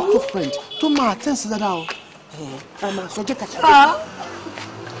have a doctor friend tó máa attend sí dáadáa o. Ẹ máa sọ jẹ́ ká ṣe.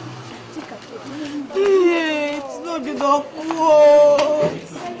 Lójú lọ kú o.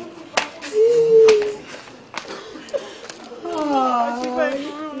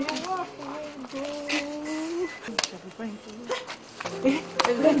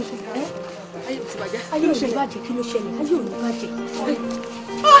 Ayé ò ní bàjẹ́ kí ló ṣẹlẹ̀? Ayé ò ní bàjẹ́.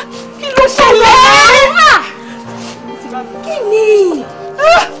 Kí ló ṣẹlẹ̀? Kí ni?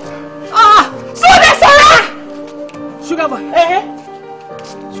 Sọ́dẹ̀ sọ́ra! Sugar boy.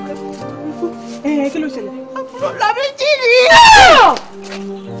 Kí ló ṣẹlẹ̀? Làbí jí ni.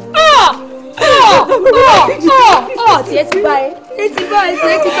 Tiẹ̀ ti bá ẹ. Ti bá ẹ,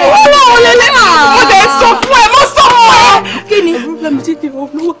 tiẹ̀ ti bá ẹ. Ọlọ́run lélẹ̀. Mo lè sọ fún ẹ, mo sọ fún ẹ. Kí ni? Làbí jí ni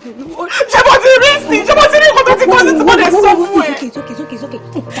olówó. Ṣé mo ti rí sí? Ṣé mo ti rí nǹkan tó ti kọ́ sí tí mo lè sọ fún ẹ? Sókè.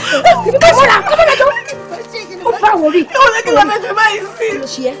 Kọ́mọ́ra jọ. Ó bá wọ rí. Ó lè kí lọ́dọ̀ ṣe báyìí sí.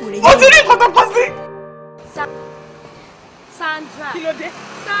 Ṣé ẹ wòlé? Mo ti rí nǹkan tó kọ́ sí. Sandra. Kí ló dé?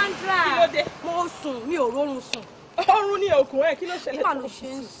 Sandra. Kí ló dé? Mo sùn, mi ò rórun sùn. Ọrùn ní òkun ẹ kí ló ṣẹlẹ̀? Báwo ló ṣe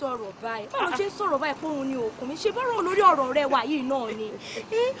ń sọ̀rọ̀ báyìí? Báwo ló ṣe ń sọ̀rọ̀ báyìí pé òun ni òkun mi? Ṣé bọ́rọ̀ lórí ọ̀rọ̀ rẹ wà yìí náà ni?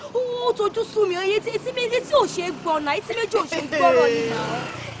 Ó tojú sú mi, etí méjì tí ò ṣe é gbọ́ náà, etí méjì ò ṣe é gbọ́rọ̀ ni náà.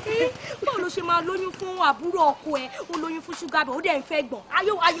 Báwo ló ṣe máa lóyún fún àbúrò ọkọ ẹ? Ó lóyún fún ṣúgà bẹ̀, ó dẹ̀ ń fẹ́ gbọ̀n.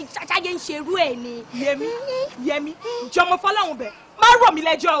 Ayé ṣáṣáyé ń ṣerú ẹ̀ ni. Yẹmi, jọmọ fọláhùn bẹ̀, má rọ̀ mí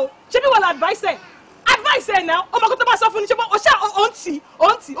lẹ́jọ́ o. Ṣé bí wọ́n la advice ẹ̀ náà? Ọmọ kan tó bá sọ fún ni ṣé o ṣá ó ti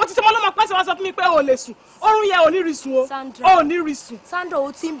ṣe mọ́ lọ́mọ pẹ́sẹ̀ wá sọ fún mi pé o lè sùn. Orun yẹn ò ní rí sùn o. Ò ní rí sùn. Sandra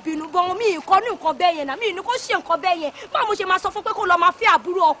ò ti ń bínú gan mi ìkọ́ ní nǹkan bẹ́ẹ̀ yẹn náà mi ní kó ṣe nǹkan bẹ́ẹ̀ yẹn. Báwo mo ṣe máa sọ fún pé kó lọ máa fẹ́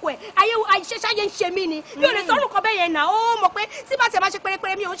àbúrò ọkọ ẹ̀? Ayé ṣáṣáyé ń ṣe mí ni. Mi ò lè sọ nǹkan bẹ́ẹ̀ yẹn náà. Ó mọ̀ pé tí bá ti máa ṣe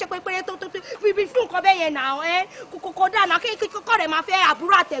pérépéré mi ò ń ṣe pérépéré tó fi fún nǹkan bẹ́ẹ̀ yẹn náà. Kò dáná kí kọ́ rẹ̀ máa fẹ́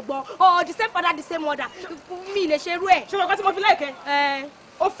àbúrò àtẹ̀gbọ́n. The same father, the same mother. Mi lè ṣerú ẹ̀. Ṣé o kọ́ tí mo fi láìkẹ́?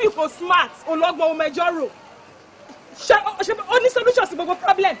 Ó fi kò smart, olọ́gbọ́n ọmọ ẹjọ́ rò. Ó ní solution sí gbogbo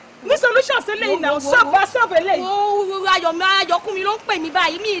problem. Ní solution sí eléyìí náà, solve eléyìí. Ayọ̀kún mi ló ń pè mí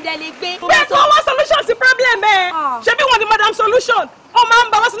báyìí, mi ì dẹ̀ lè gbé. Bẹ́ẹ̀ kọ́ wá solution sí problem ẹ̀. Ṣé bí wọ́n ní madam solution? Ó máa ń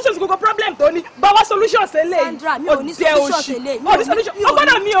bá wá solution sí gbogbo problem tó ní. Bá wá solution sí eléyìí. Sandra, mi ò ní solution sí eléyìí. Ó ní solution. Ó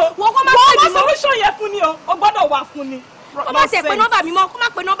gbọ́dọ̀ ní o. Wọ́n wá solution yẹn fún ni o. Ó gbọ́dọ̀ wá fún ni. Kó má tẹ̀ pé nọ́mbà mi mọ́, kó má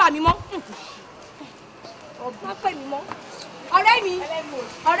pé nọ́mbà mi mọ́.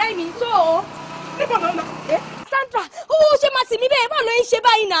 o. níbo ló ń lọ. Sandra ó ṣe máa sì mí bẹ́ẹ̀ báwo ló ń ṣe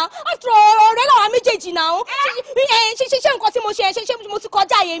báyìí náà after ọ̀rẹ́ làwọn méjèèjì náà ṣe nǹkan tí mo ṣe ṣe mo ti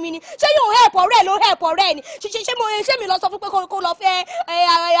kọjá àyè mi ni ṣé yóò help ọ̀rẹ́ ló help ọ̀rẹ́ ni ṣé mi lọ sọ fún pé kó lọ fẹ́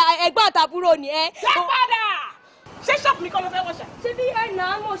ẹ̀gbọ́n àtàbúrò ni ẹ. ṣé padà ṣé ṣọ́ọ̀bù mi kọ́ ló fẹ́ wọ́ṣà. ṣé bí ẹ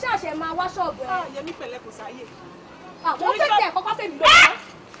náà mo ṣàṣẹ máa wá ṣọ́ọ̀bù ẹ. Yẹmí pẹ̀lẹ́ kò sáyé. àwọn fẹsẹ̀ kọ́kọ́ fẹ́ mi lọ.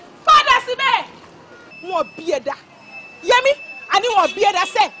 padà síbẹ̀ wọn bí ẹ̀dá Yẹmí àní wọn bí ẹ̀dá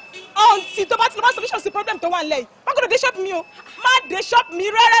sẹ́ẹ̀ ọ̀ǹtì tó bá ti lọ bá solution sí problem tó wà nílẹ̀ yìí má gbọ́dọ̀ dé shop mi o má dé shop mi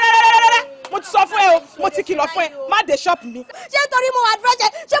rẹ́rẹ́rẹ́rẹ́rẹ́ mo ti sọ fún ẹ o mo ti kìlọ̀ fún ẹ má dé shop mi. ṣé torí mo wà dúró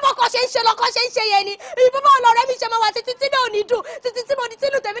ṣé mo kàn ṣe ń ṣe lọkọ ṣe ń ṣe yẹn ni ibi bá ọlọrẹ mi ṣe máa wà títí tí náà ò ní dùn títí tí mo ní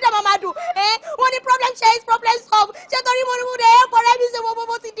tínú tèmi náà máa dùn wọn ní problem change problem solve ṣé torí mo ní mo dé ẹ̀pọ̀rẹ́ mi ṣe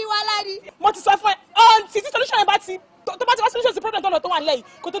mo ti di wàhálà ni. mo ti sọ fún ẹ ọ̀ǹtì tí solution yẹn bá ti tó bá ti wá solution sí problem tó lọ tó wà nílẹ̀ yìí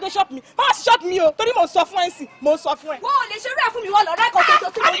kó tó dé shop mi má wá sí shop mi o torí mo ń sọ fún ẹ sí mo ń sọ fún ẹ. wọ́n ò lè ṣe rẹ̀ fún mi wọ́n lọ́rẹ́ kan tó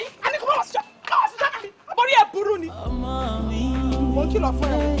tí mo ní. a ní kó má wá sí shop mi àbórí ẹ̀ burú ni. mo ń kìlọ̀ fún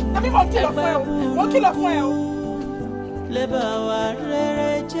ẹ o ẹbí mo ń kìlọ̀ fún ẹ o mo ń kìlọ̀ fún ẹ o. lè bá wa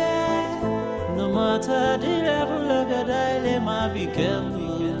rere jẹ́ no matter the level of your day lè má be careful.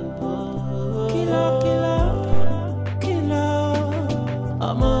 kìlọ̀ kìlọ̀ kìlọ̀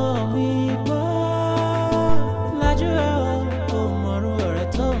ọmọ mi gbọ́ lájú ẹ̀ o mọ̀rú ọ̀rẹ́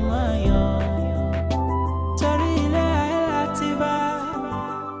tó máa yan torí ilé ayé láti bá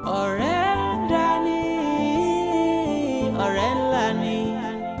ọ̀rẹ́ dání ọ̀rẹ́ ńlá ni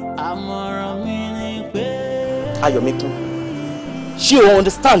àmọ̀ràn mi ni pé. Ayọ̀míkún ṣé o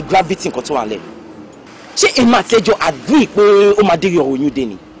understand gravity nǹkan tó wà lẹ̀ ṣé èmi àti ẹjọ́ agree pé ó máa dé ọ̀rọ̀ oyún dé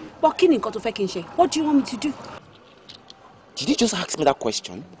ni. But kí ni nǹkan tó fẹ́ kí n ṣe? What do you want me to do? Did you just ask me that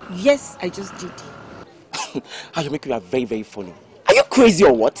question? Yes, I just did. Ayọ̀míkún, you are very, very funny. Are you crazy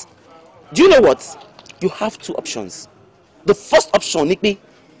or what? Do you know what? You have two options. The first option ni pé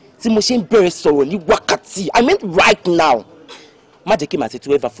tí mo ṣe ń bẹ̀rẹ̀ sọ̀rọ̀ ní wákàtí, I mean right now, má jẹ́ kí màá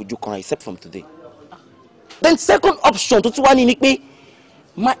tètè ever fojú kan except from today. Then second option tó tún wá ní ni pé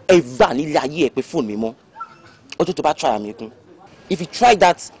má ever nílé ayé ẹ̀ pé fóònù mi mọ́. Ọjọ́ tó bá try Ayọ̀míkún. If you try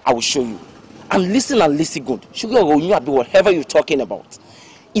that, I will show you. And listen good. Sugar or you be whatever you're talking about.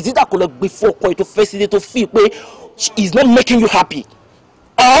 Is it that could be before to face it to feel is not making you happy?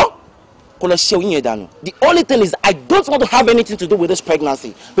 Or the only thing is I don't want to have anything to do with this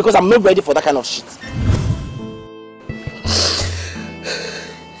pregnancy because I'm not ready for that kind of shit.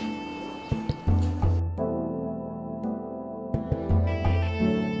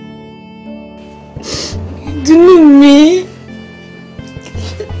 Do me?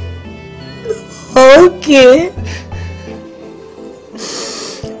 Okay.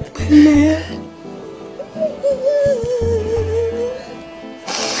 Pẹ̀lẹ́.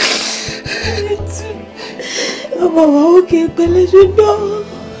 Ọmọ wa okay pẹ̀lẹ́ ṣùgbọ́n.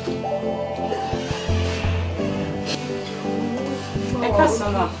 Ẹ káàsán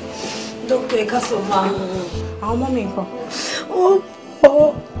ma. Dókítà ẹ káàsán ma. Àwọn ọmọ mi nǹkan. Wọ́n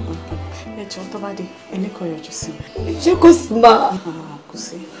pọ̀. Ẹ jọ̀ọ́ tó bá dé ẹni kan yọjú sí mi. Ṣé kò sí ma? Kò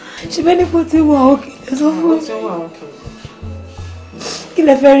sí. Ṣé bẹ́ẹ̀ ni kò tí wà òkè ẹ sọ fún mi? Tí ó wà òkè. Kí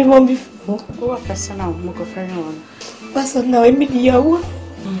lẹ fẹ́ rí mọ́ bí fún? Ó wà personal, mo kò fẹ́ rí wọn. Personal, èmi nìyàwó.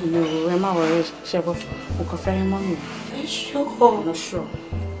 Ẹ má wọ̀rẹ́ ṣẹ́bọ̀, mo kò fẹ́ rí mọ́ mi. Ẹ ṣọ́. Mo ṣọ́.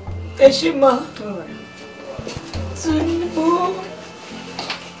 Ẹ ṣí ma. Túnbọ̀.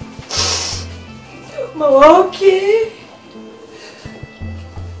 Mà wá òkè.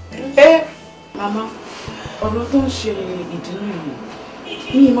 Mama, ọ̀rọ̀ tó ń ṣe ìdílé yìí.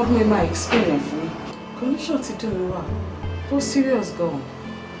 Me, I'm not my experience. Condition to do what? So serious, go.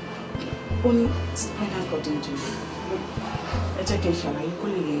 Only spinal cord injury. Education, I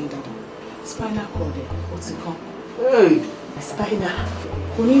call it spinal cord. What's it called? Hey, spinal.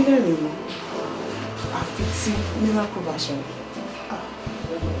 Only there, you know. I fix miracle version.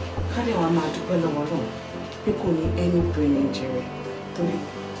 Carry one mad to go along. People need any brain injury. Today,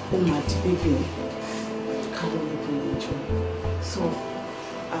 oh my baby. Carry brain injury. So.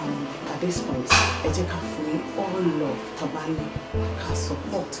 At this point, I take her free all love, Tabani, her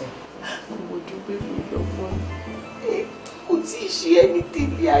support. What do you baby your mom? Could she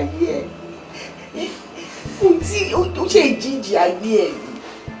anything here? Could she Gigi here?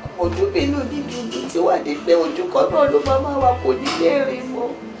 What do you know? Did you do what they do? Come on, Mama, what could you hear him?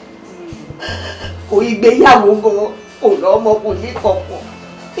 Oh, he may have go. Oh, no more could he come.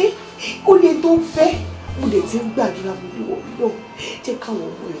 Only don't fair. Mo lè ti ń gbàdúrà mo ní wọ́n náà jẹ́ káwọn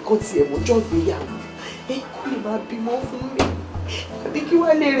ọmọ ẹ̀kọ́ ti ẹ̀mọ́jọ́ gbéyàwó kó lè máa bímọ fún mi àbí kí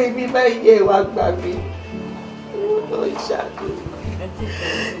wọ́n lè rè mí báyìí ẹ̀ wá gbà mí. Ọ̀nà ìṣàdó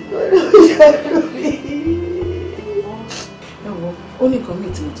mi. Ẹ wo ó ní nǹkan míì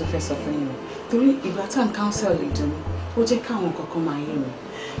tí mo tún fẹ́ sọ fún yín torí ìgbà tá à ń counsel ìdùnnú ó jẹ́ káwọn kankan máa yé mi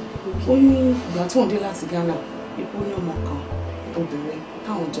ó ní ìgbà tó ń dé láti Ghana ipò ní ọmọ kan obìnrin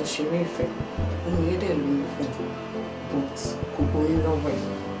táwọn jọ ṣeré ìfẹ́ ọmọ yẹn dẹ̀ lóyún fún but kò gbóyún lọ́wọ́ ẹ̀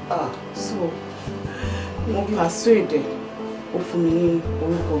so mo persuade ó fún mi ní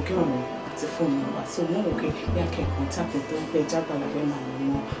orúkọ girl mi àti fóònù nọ́mbà so mo wò pé bí akẹ́kọ̀ọ́ tàbí tó ń pẹ́ jágbàlá bẹ́ẹ̀ máa lọ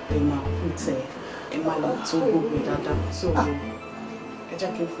mọ́ ẹ máa kú tẹ ẹ máa lọ tó gbogbo ẹ̀ dáadáa so ẹ jẹ́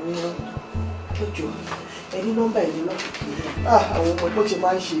kí n fún yín lọ́wọ́ lójú ẹni nọ́mbà ẹni náà àwọn ọmọ ẹgbẹ́ ṣe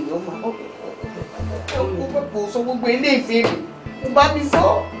máa ń ṣe èèyàn máa ọkọ̀ kò sọ gbogbo ilé ìbéèrè mo bá mi sọ.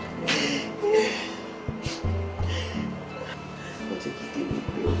 ó ti kí tèmi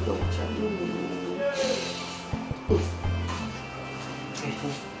pé ó lọ jà lónìí.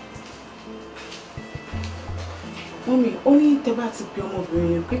 mọ́mí ó ní tẹ́ bá ti pe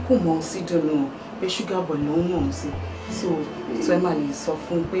ọmọbìnrin yẹn pé kò mọ̀ ọ́ sí dùnú pé sugar boy ló ń mọ̀ ọ́ sí so ẹ máa lè sọ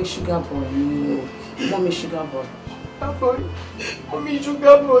fún un pé sugar boy ni mọ́mí sugar boy. mọ́mí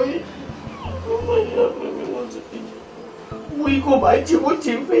sugar boy ọmọ ìyá mi wọ́n ti fi wo ikọ̀ máa jí wọ́n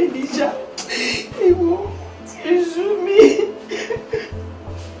ti fẹ́ níjà ìwọ ti sú mi.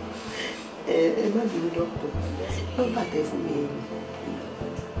 ẹ má bínú dọ́kítọ̀ nọ́mbà tẹ fún mi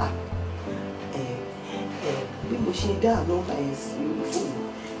bí mo ṣe dá nọ́mbà yẹn sí orí fóònù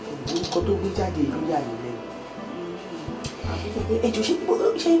orúkọ tó gbé jáde ìlú yà mí lẹ́nu. ẹjọ ṣe kò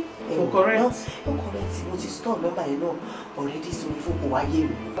correct mo ti store nọ́mbà yẹn náà already sórí fóònù wáyé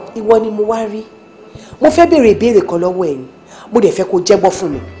mi. ìwọ ni mo wá rí mo fẹ́ béèrè ìbéèrè kan lọ́wọ́ ẹ̀yin mo dẹ̀ fẹ́ kó jẹ́gbọ́ fún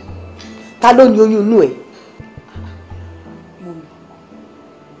mi ta ló ní oyún inú ẹ̀.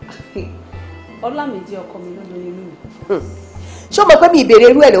 Ọlámídé ọkọ mi ló lóyún inú mi. ṣé o mọ̀ pé mi ìbéèrè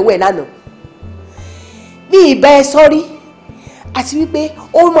irú ẹ̀ lọ́wọ́ ẹ̀ lánàá mi ìbá ẹ sọ́rí àti wípé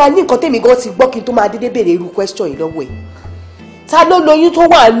ó máa ní nǹkan tèmi gan ti gbọ́ kí n tó máa dédé béèrè irú question yìí lọ́wọ́ ẹ̀ ta ló lóyún tó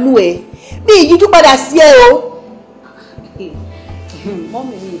wà nù ẹ̀ mi ìyíjú padà sí ẹ o.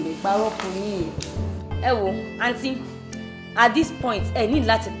 mọ́mí mi lè parọ́ fún yín. ẹ wo àǹtí at this point ẹ ní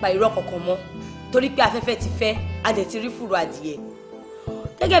láti pa irọ́ kankan mọ́ torí pé afẹ́fẹ́ ti fẹ́ adẹ̀ ti rí fùrọ̀ adìyẹ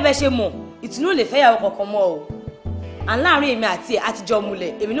gẹ́gẹ́ bẹ́ẹ̀ ṣe mọ̀ ìtùnú ò lè fẹ́ yàwó kankan mọ́ o à ń láàrin èmi àti ẹ̀ àtijọ́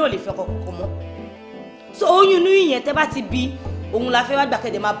mulẹ̀ èmi náà ò lè fẹ́ kankan mọ́ so oyún inú yìnyẹn tẹ́ bá ti bí òun la fẹ́ wá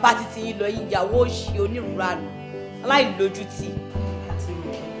gbàkẹ́dẹ̀ máa bá títí yín lọ ìyàwó òṣì onírúurú àná aláìlójútì.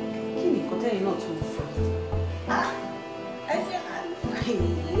 kí ni nǹkan tẹ́yìn náà tún sọ.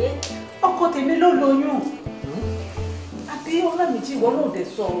 ọkọ tèmi ló lóyún àbí Ọlámídé ìwọ náà dé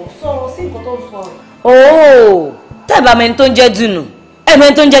sọ̀rọ̀ sí nǹkan tó ń sọ. ooo tẹ́ẹ̀bà mẹ́ni tó ń jẹ́ dùnú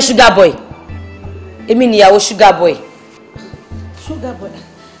mẹ́ni tó ń jẹ́ sugar boy èmi nìyàwó sugar boy. sugar boy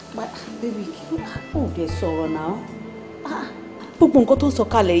baby ó dé sọ̀rọ̀ náà gbogbo nǹkan tó ń sọ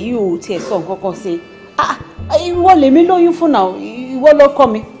kalẹ̀ yìí ò tiẹ̀ sọ nǹkan kan sí ìwọ lèmi lóyún fún náà ìwọ ló kọ́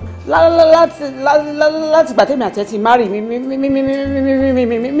mi láti gbà tèmi àti ẹ ti márì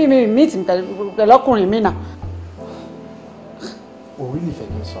mi ti pẹ̀lú ọkùnrin mi náà. o really fẹ́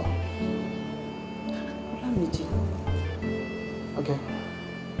kí n sọ. Ọlámídé. okay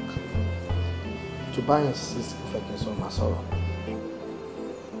tó bá yẹn sí fẹ́ kí n sọ máa sọ̀rọ̀.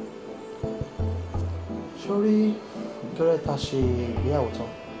 sórí gẹ́rẹ́ ta ṣe ìgbéyàwó tán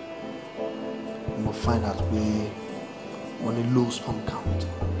mo find out pé wọ́n ní low sperm count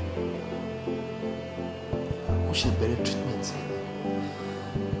mo ṣe bẹ̀rẹ̀ treatment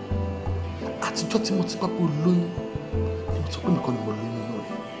àtijọ́ tí mo ti bá pé lóyún ni mo sọ pé nìkan ni mo lóyún inú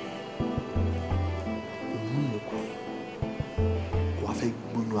rẹ̀ òun yẹn kù kó wá fẹ́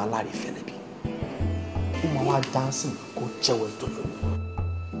gbóyún alárìífẹ́ lẹ́bi ó máa wá dancing kó jẹ́wọ́ tó lóyún.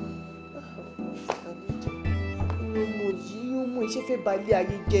 ṣe fẹ́ balẹ̀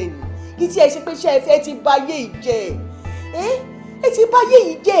ayé jẹ́ ni kí tí ẹ ṣe pé ṣe ẹ fẹ́ ti báyé yìí jẹ́ ẹ ti báyé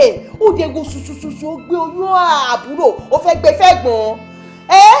yìí jẹ́ ó dé go ṣuṣuṣuṣu ó gbé oyún àbúrò ó fẹ́ gbé fẹ́ gbọ́n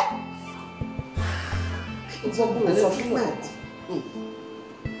ìfọ̀gbọ̀n sọ fún wa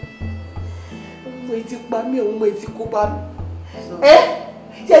ọmọ etí pa mí ọmọ etí kó bá mi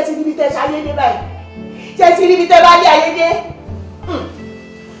ṣe ti níbi tẹ ṣayé dé báyìí ṣe ti níbi tẹ bá lé ayé dé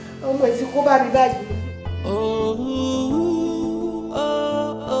ọmọ etí kó bá mi báyìí.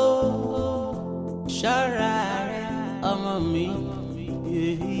 Ṣọ́ra rẹ ọmọ mi,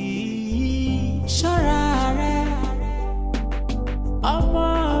 ṣọ́ra rẹ ọmọ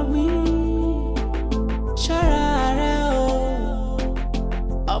mi, ṣọ́ra rẹ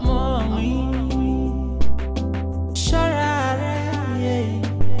ọmọ mi, ṣọ́ra rẹ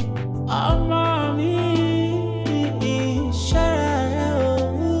ọmọ mi, ṣọ́ra rẹ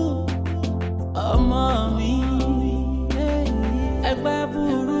ọmọ mi.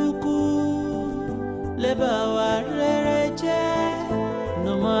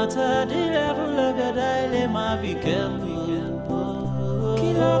 careful.